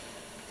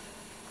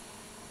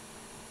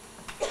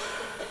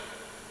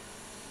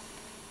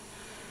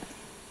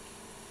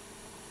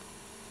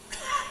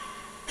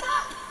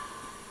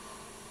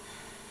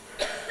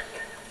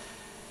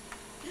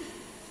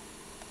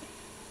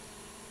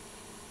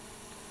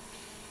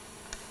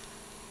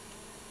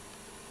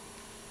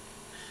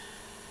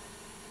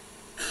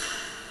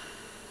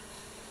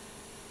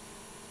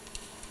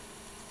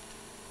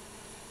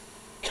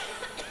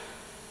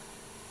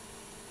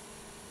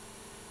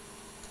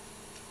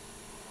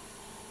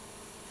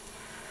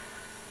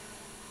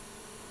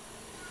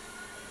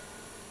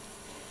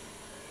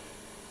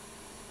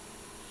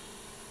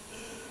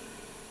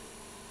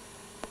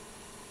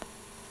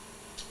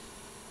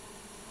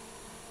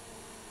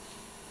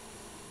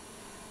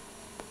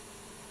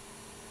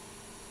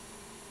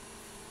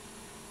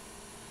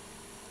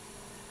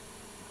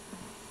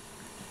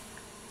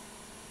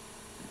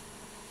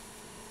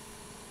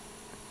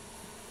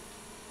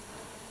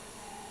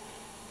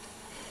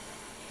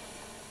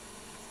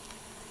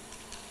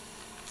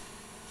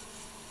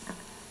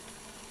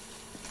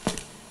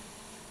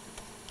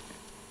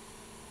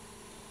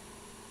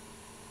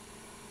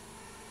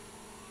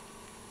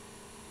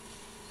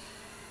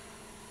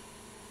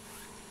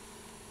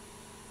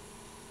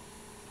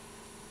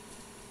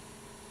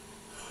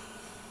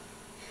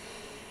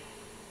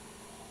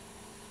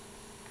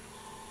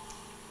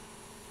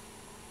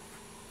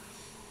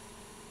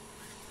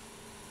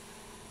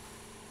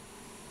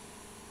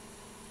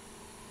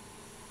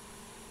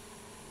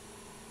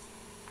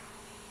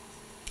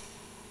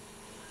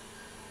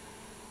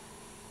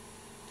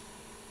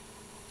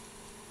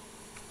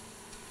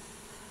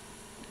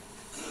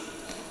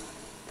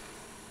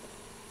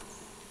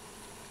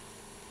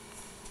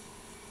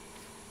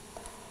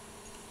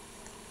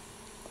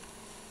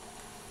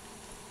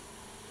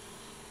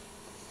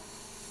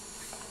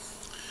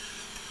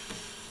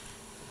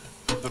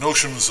 The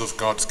notions of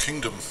God's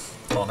kingdom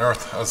on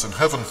earth as in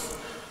heaven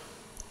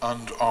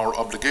and our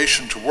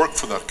obligation to work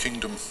for that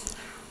kingdom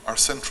are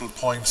central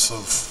points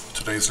of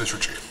today's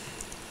liturgy.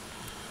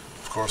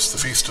 Of course, the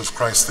Feast of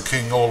Christ the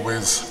King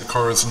always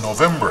occurs in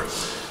November,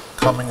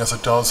 coming as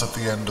it does at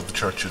the end of the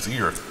Church's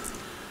year.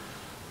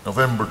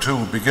 November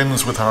too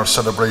begins with our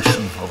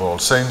celebration of All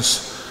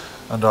Saints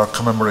and our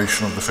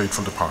commemoration of the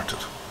faithful departed.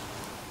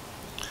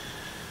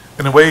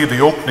 In a way,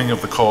 the opening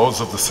of the cause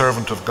of the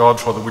servant of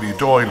God, Father Willie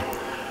Doyle,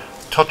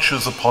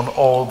 touches upon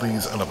all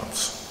these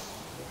elements.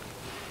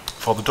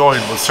 Father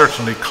Doyle was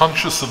certainly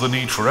conscious of the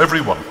need for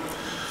everyone,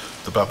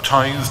 the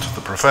baptized,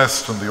 the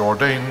professed and the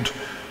ordained,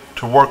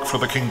 to work for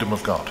the kingdom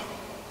of God.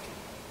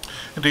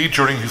 Indeed,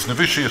 during his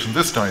novitiate in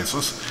this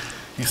diocese,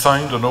 he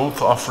signed an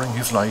oath offering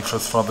his life,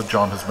 as Father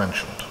John has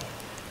mentioned.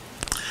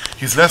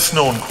 His less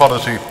known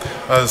quality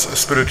as a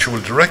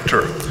spiritual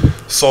director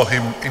saw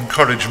him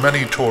encourage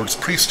many towards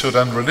priesthood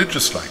and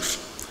religious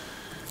life.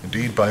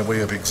 Indeed, by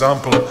way of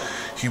example,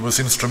 he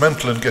was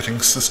instrumental in getting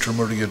Sister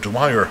Maria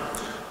Dwyer,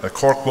 a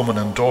Cork woman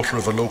and daughter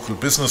of a local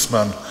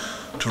businessman,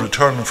 to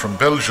return from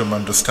Belgium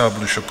and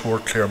establish a Poor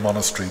Clare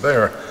monastery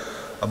there,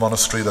 a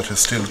monastery that is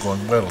still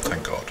going well,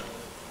 thank God.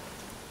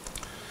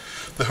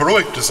 The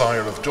heroic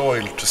desire of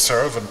Doyle to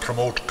serve and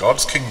promote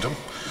God's kingdom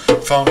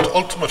found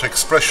ultimate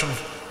expression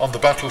on the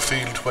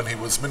battlefield when he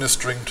was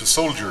ministering to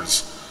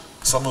soldiers,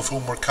 some of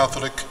whom were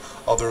Catholic,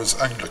 others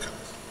Anglican.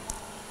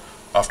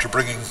 After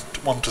bringing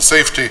one to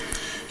safety,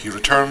 he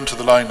returned to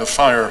the line of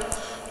fire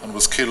and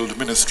was killed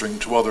ministering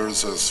to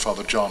others, as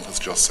Father John has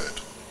just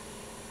said.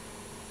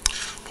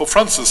 Pope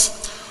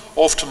Francis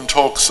often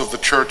talks of the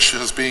Church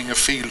as being a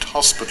field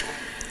hospital.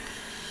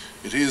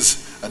 It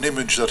is an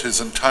image that is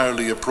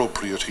entirely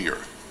appropriate here.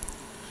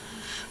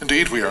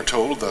 Indeed, we are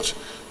told that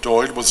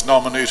Doyle was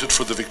nominated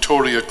for the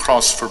Victoria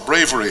Cross for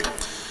bravery,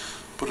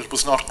 but it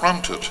was not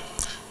granted,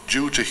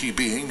 due to he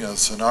being,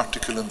 as an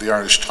article in the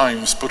Irish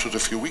Times put it a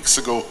few weeks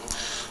ago,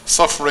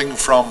 suffering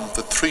from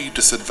the three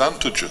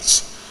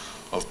disadvantages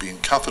of being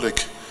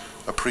Catholic,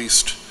 a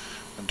priest,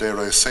 and dare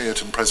I say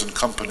it in present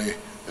company,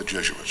 a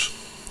Jesuit.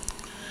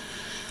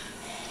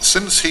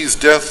 Since his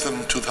death in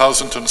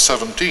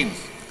 1917,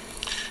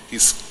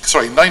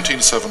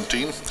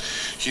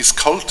 his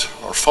cult,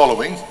 or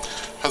following,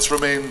 has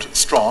remained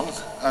strong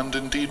and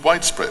indeed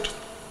widespread.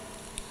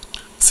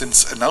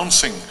 Since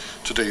announcing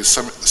today's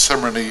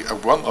ceremony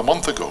a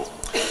month ago,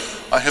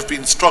 I have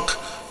been struck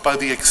by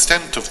the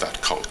extent of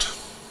that cult.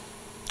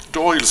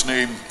 Doyle's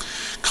name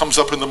comes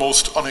up in the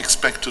most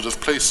unexpected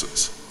of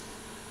places.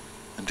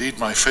 Indeed,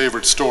 my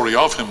favourite story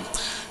of him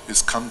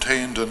is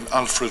contained in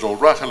Alfred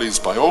O'Rahilly's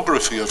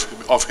biography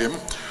of him,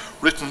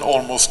 written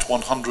almost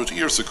 100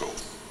 years ago.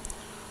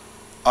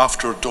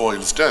 After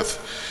Doyle's death,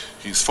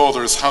 his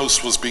father's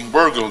house was being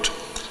burgled,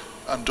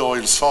 and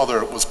Doyle's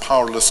father was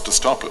powerless to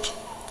stop it.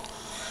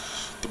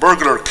 The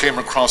burglar came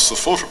across a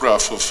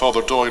photograph of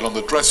Father Doyle on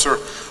the dresser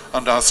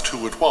and asked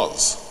who it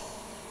was.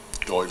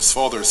 Doyle's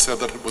father said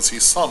that it was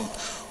his son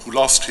who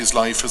lost his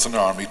life as an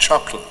army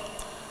chaplain.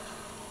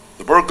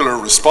 The burglar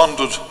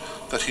responded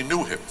that he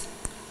knew him.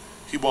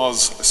 He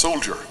was a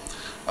soldier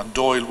and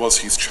Doyle was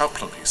his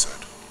chaplain, he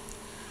said.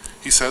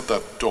 He said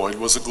that Doyle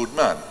was a good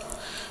man,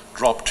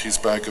 dropped his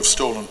bag of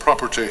stolen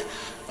property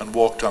and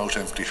walked out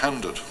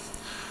empty-handed.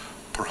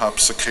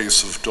 Perhaps a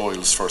case of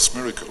Doyle's first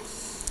miracle.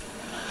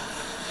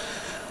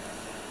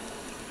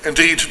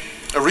 Indeed,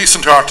 a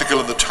recent article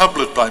in the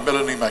Tablet by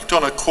Melanie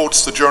MacDonagh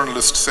quotes the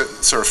journalist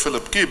Sir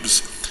Philip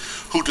Gibbs,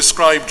 who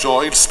described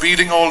Doyle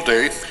speeding all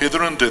day,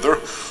 hither and thither,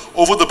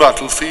 over the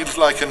battlefield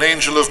like an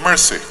angel of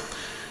mercy.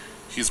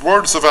 His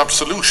words of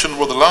absolution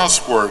were the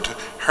last word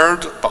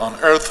heard on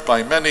earth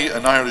by many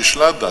an Irish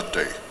lad that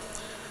day,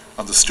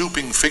 and the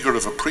stooping figure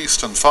of a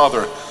priest and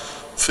father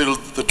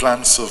filled the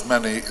glance of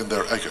many in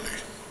their agony.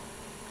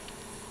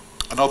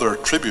 Another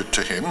tribute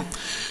to him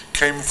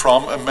came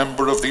from a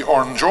member of the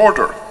Orange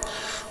Order,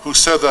 who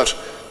said that,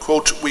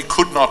 quote, "We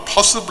could not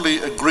possibly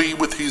agree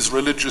with his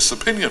religious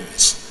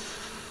opinions,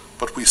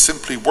 but we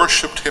simply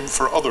worshipped him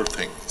for other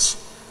things.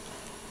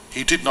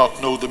 He did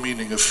not know the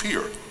meaning of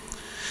fear.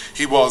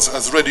 He was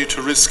as ready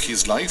to risk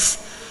his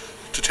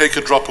life to take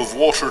a drop of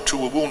water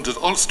to a wounded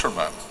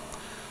Ulsterman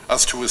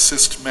as to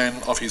assist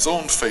men of his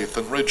own faith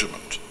and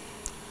regiment."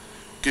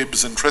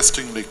 Gibbs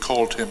interestingly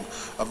called him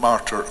a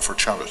martyr for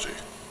charity.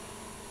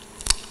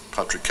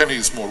 Patrick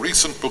Kenny's more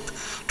recent book,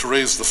 To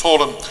Raise the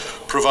Fallen,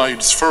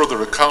 provides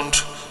further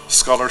account,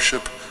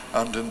 scholarship,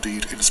 and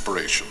indeed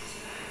inspiration.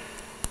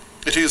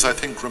 It is, I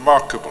think,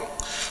 remarkable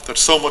that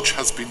so much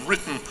has been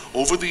written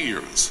over the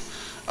years,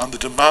 and the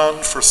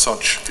demand for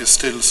such is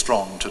still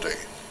strong today.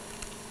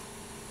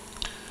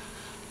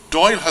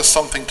 Doyle has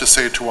something to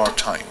say to our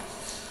time.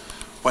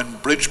 When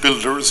bridge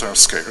builders are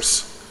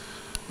scarce,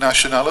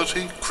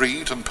 nationality,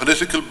 creed, and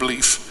political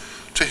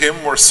belief to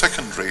him were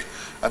secondary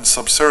and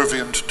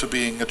subservient to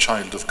being a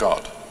child of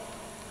God.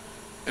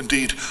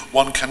 Indeed,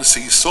 one can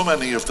see so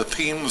many of the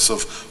themes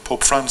of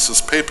Pope Francis'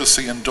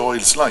 papacy in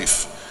Doyle's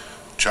life: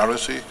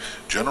 charity,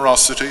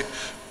 generosity,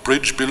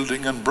 bridge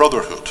building, and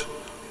brotherhood,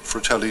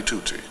 fratelli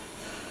tutti.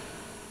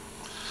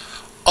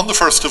 On the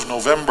 1st of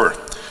November,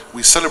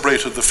 we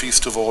celebrated the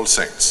Feast of All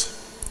Saints,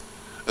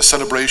 a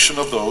celebration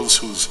of those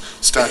whose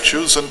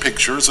statues and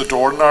pictures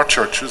adorn our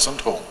churches and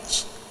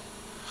homes.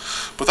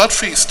 But that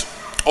feast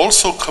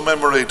also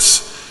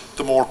commemorates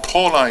the more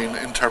Pauline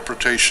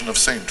interpretation of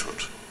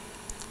sainthood,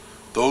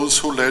 those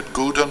who led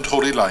good and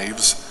holy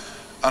lives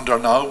and are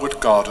now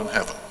with God in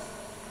heaven.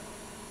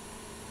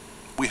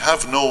 We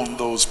have known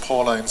those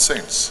Pauline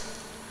saints.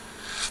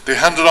 They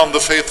handed on the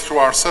faith to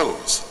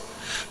ourselves.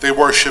 They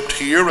worshipped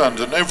here and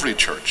in every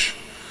church.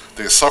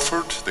 They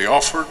suffered, they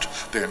offered,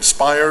 they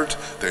inspired,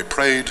 they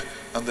prayed,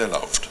 and they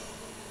loved.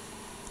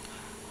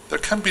 There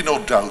can be no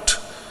doubt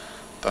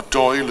that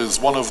Doyle is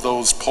one of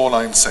those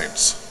Pauline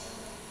saints.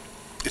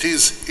 It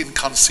is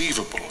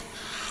inconceivable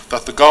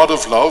that the God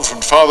of love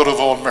and Father of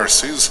all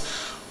mercies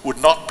would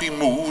not be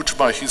moved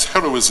by his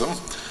heroism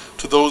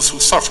to those who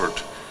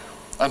suffered,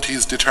 and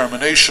his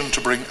determination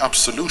to bring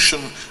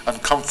absolution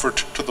and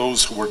comfort to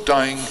those who were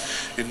dying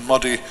in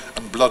muddy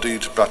and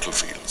bloodied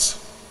battlefields.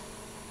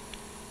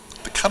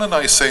 The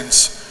canonized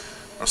saints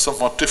are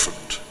somewhat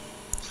different.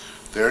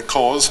 Their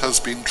cause has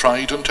been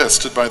tried and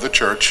tested by the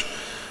Church,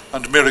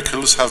 and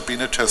miracles have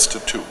been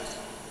attested to.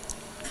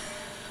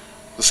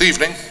 This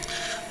evening,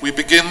 we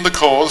begin the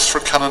cause for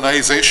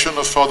canonization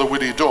of Father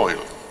Willie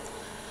Doyle.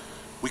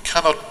 We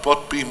cannot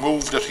but be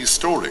moved at his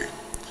story.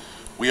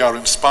 We are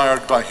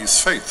inspired by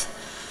his faith.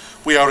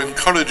 We are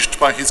encouraged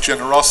by his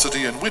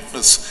generosity and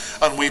witness,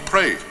 and we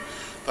pray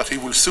that he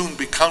will soon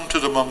be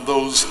counted among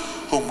those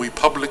whom we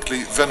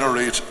publicly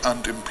venerate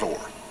and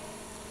implore.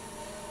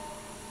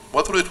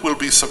 Whether it will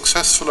be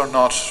successful or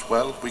not,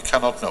 well, we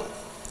cannot know.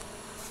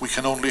 We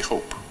can only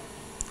hope.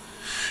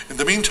 In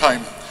the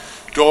meantime,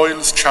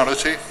 Doyle's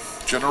charity,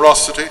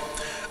 generosity,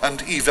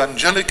 and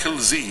evangelical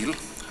zeal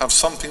have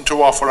something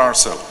to offer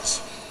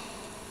ourselves.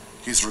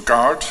 His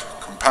regard,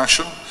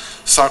 compassion,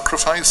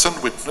 sacrifice,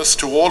 and witness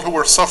to all who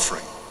are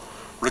suffering,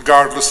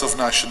 regardless of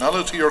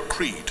nationality or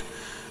creed,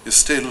 is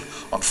still,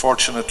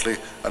 unfortunately,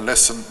 a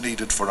lesson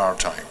needed for our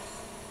time.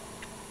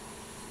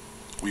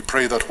 We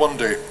pray that one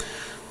day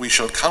we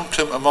shall count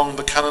him among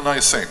the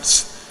canonized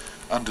saints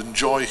and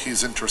enjoy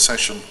his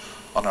intercession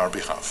on our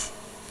behalf.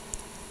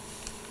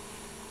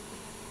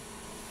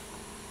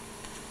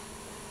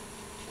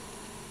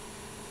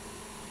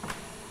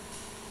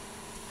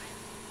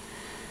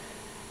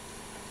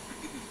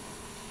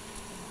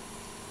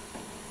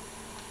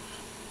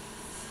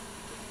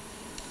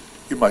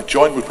 You might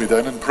join with me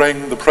then in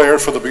praying the prayer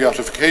for the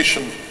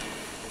beatification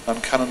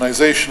and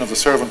canonization of the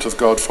servant of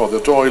God,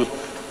 Father Doyle,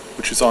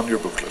 which is on your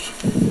booklet.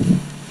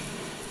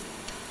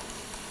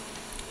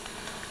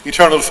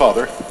 Eternal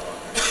Father,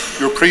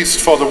 your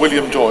priest, Father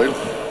William Doyle,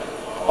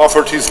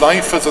 offered his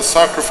life as a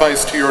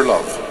sacrifice to your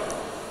love.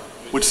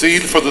 With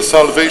zeal for the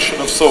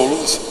salvation of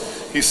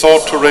souls, he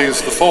sought to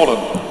raise the fallen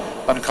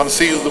and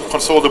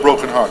console the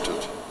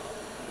brokenhearted.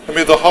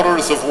 Amid the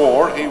horrors of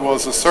war, he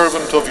was a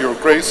servant of your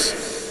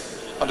grace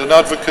and an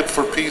advocate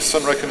for peace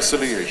and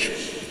reconciliation.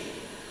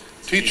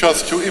 Teach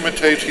us to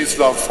imitate his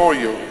love for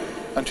you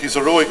and his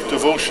heroic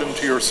devotion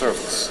to your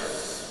service.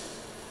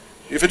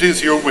 If it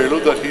is your will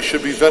that he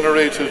should be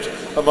venerated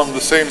among the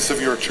saints of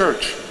your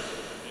church,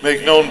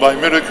 make known by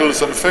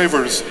miracles and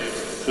favours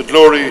the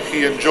glory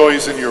he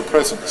enjoys in your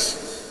presence.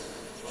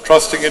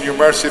 Trusting in your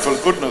merciful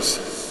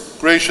goodness,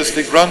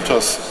 graciously grant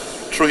us,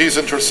 through his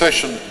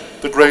intercession,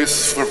 the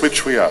grace for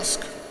which we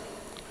ask.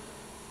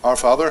 Our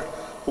Father,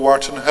 who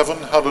art in heaven,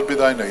 hallowed be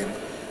thy name.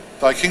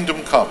 Thy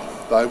kingdom come,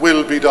 thy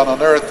will be done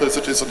on earth as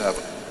it is in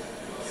heaven.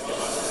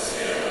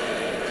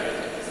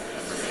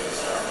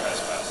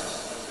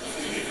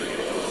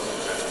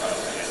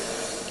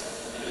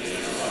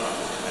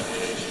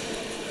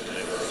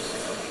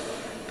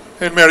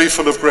 Hail Mary,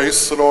 full of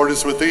grace, the Lord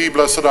is with thee.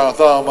 Blessed art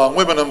thou among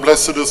women, and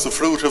blessed is the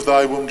fruit of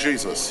thy womb,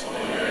 Jesus.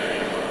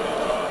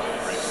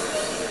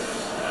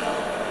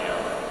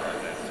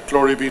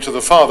 Glory be to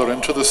the Father,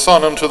 and to the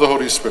Son, and to the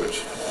Holy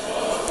Spirit.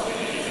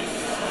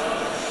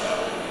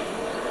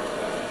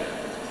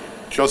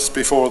 Just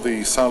before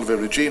the Salve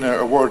Regina,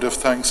 a word of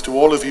thanks to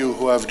all of you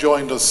who have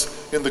joined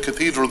us in the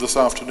cathedral this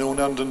afternoon,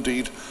 and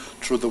indeed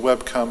through the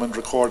webcam and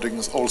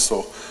recordings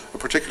also. A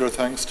particular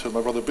thanks to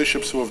my brother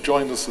bishops who have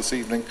joined us this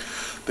evening.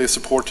 They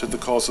supported the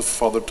cause of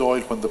Father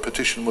Doyle when the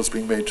petition was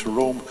being made to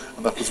Rome,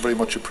 and that was very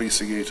much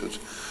appreciated.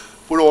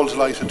 We're all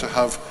delighted to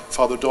have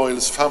Father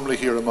Doyle's family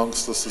here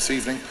amongst us this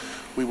evening.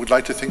 We would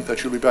like to think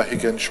that you'll be back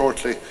again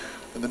shortly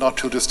in the not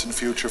too distant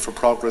future for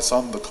progress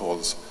on the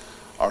cause.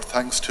 Our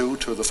thanks too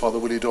to the Father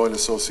Willie Doyle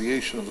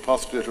Association and the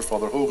postulator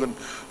Father Hogan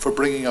for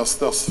bringing us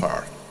thus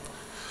far.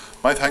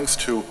 My thanks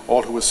to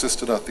all who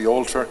assisted at the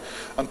altar,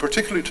 and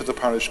particularly to the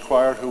parish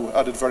choir who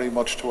added very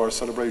much to our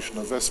celebration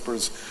of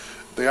Vespers.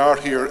 They are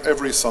here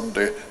every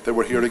Sunday. They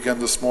were here again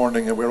this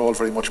morning, and we're all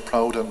very much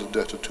proud and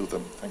indebted to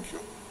them. Thank you.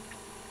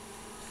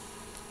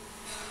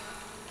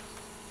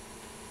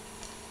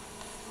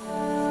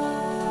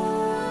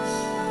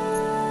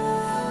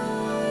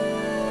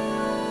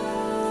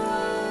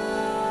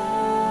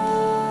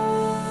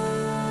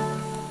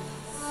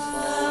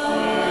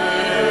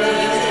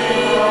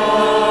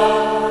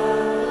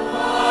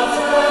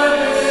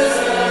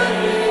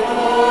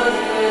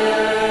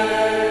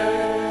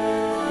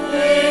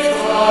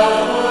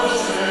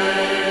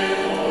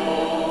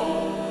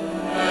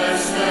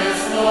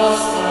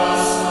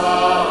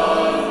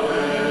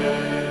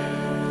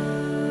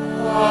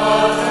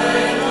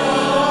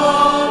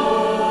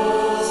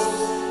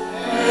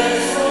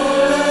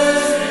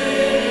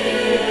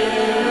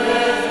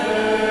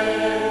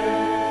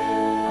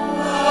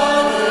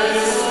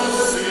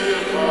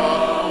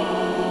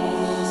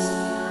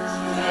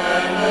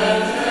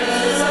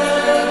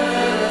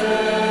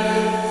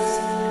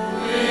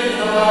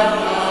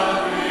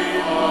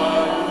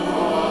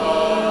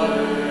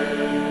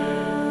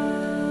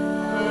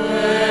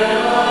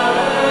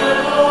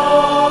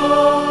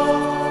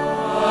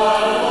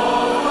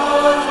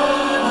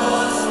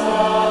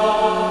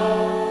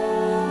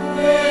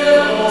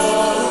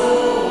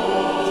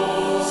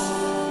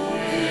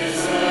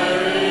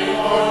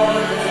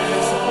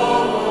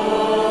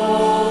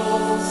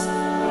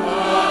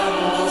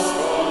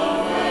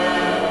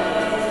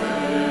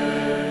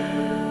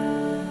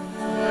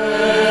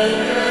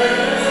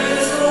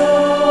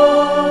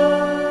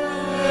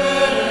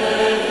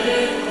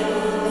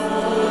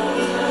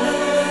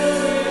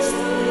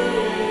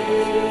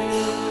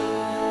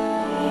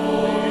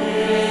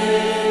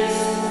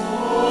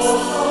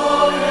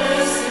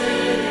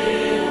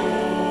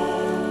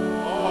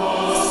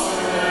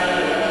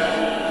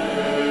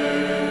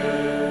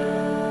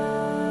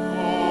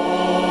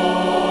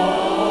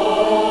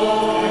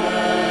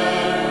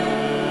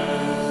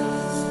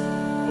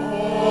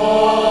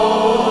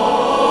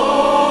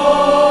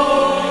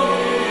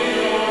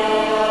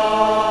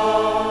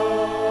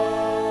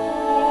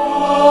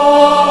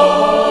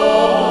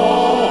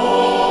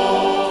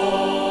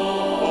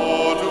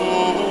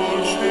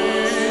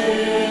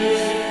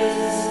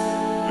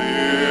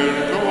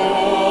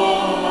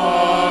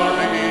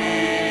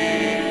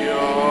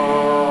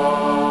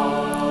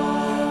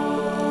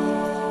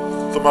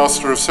 The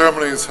Master of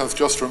Ceremonies has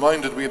just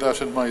reminded me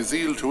that in my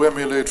zeal to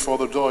emulate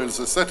Father Doyle's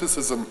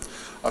asceticism,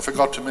 I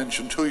forgot to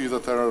mention to you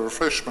that there are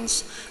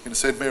refreshments in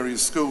St.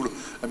 Mary's School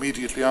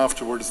immediately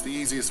afterwards. The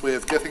easiest way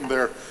of getting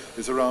there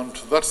is around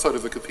that side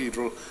of the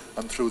cathedral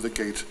and through the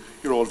gate.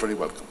 You're all very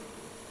welcome.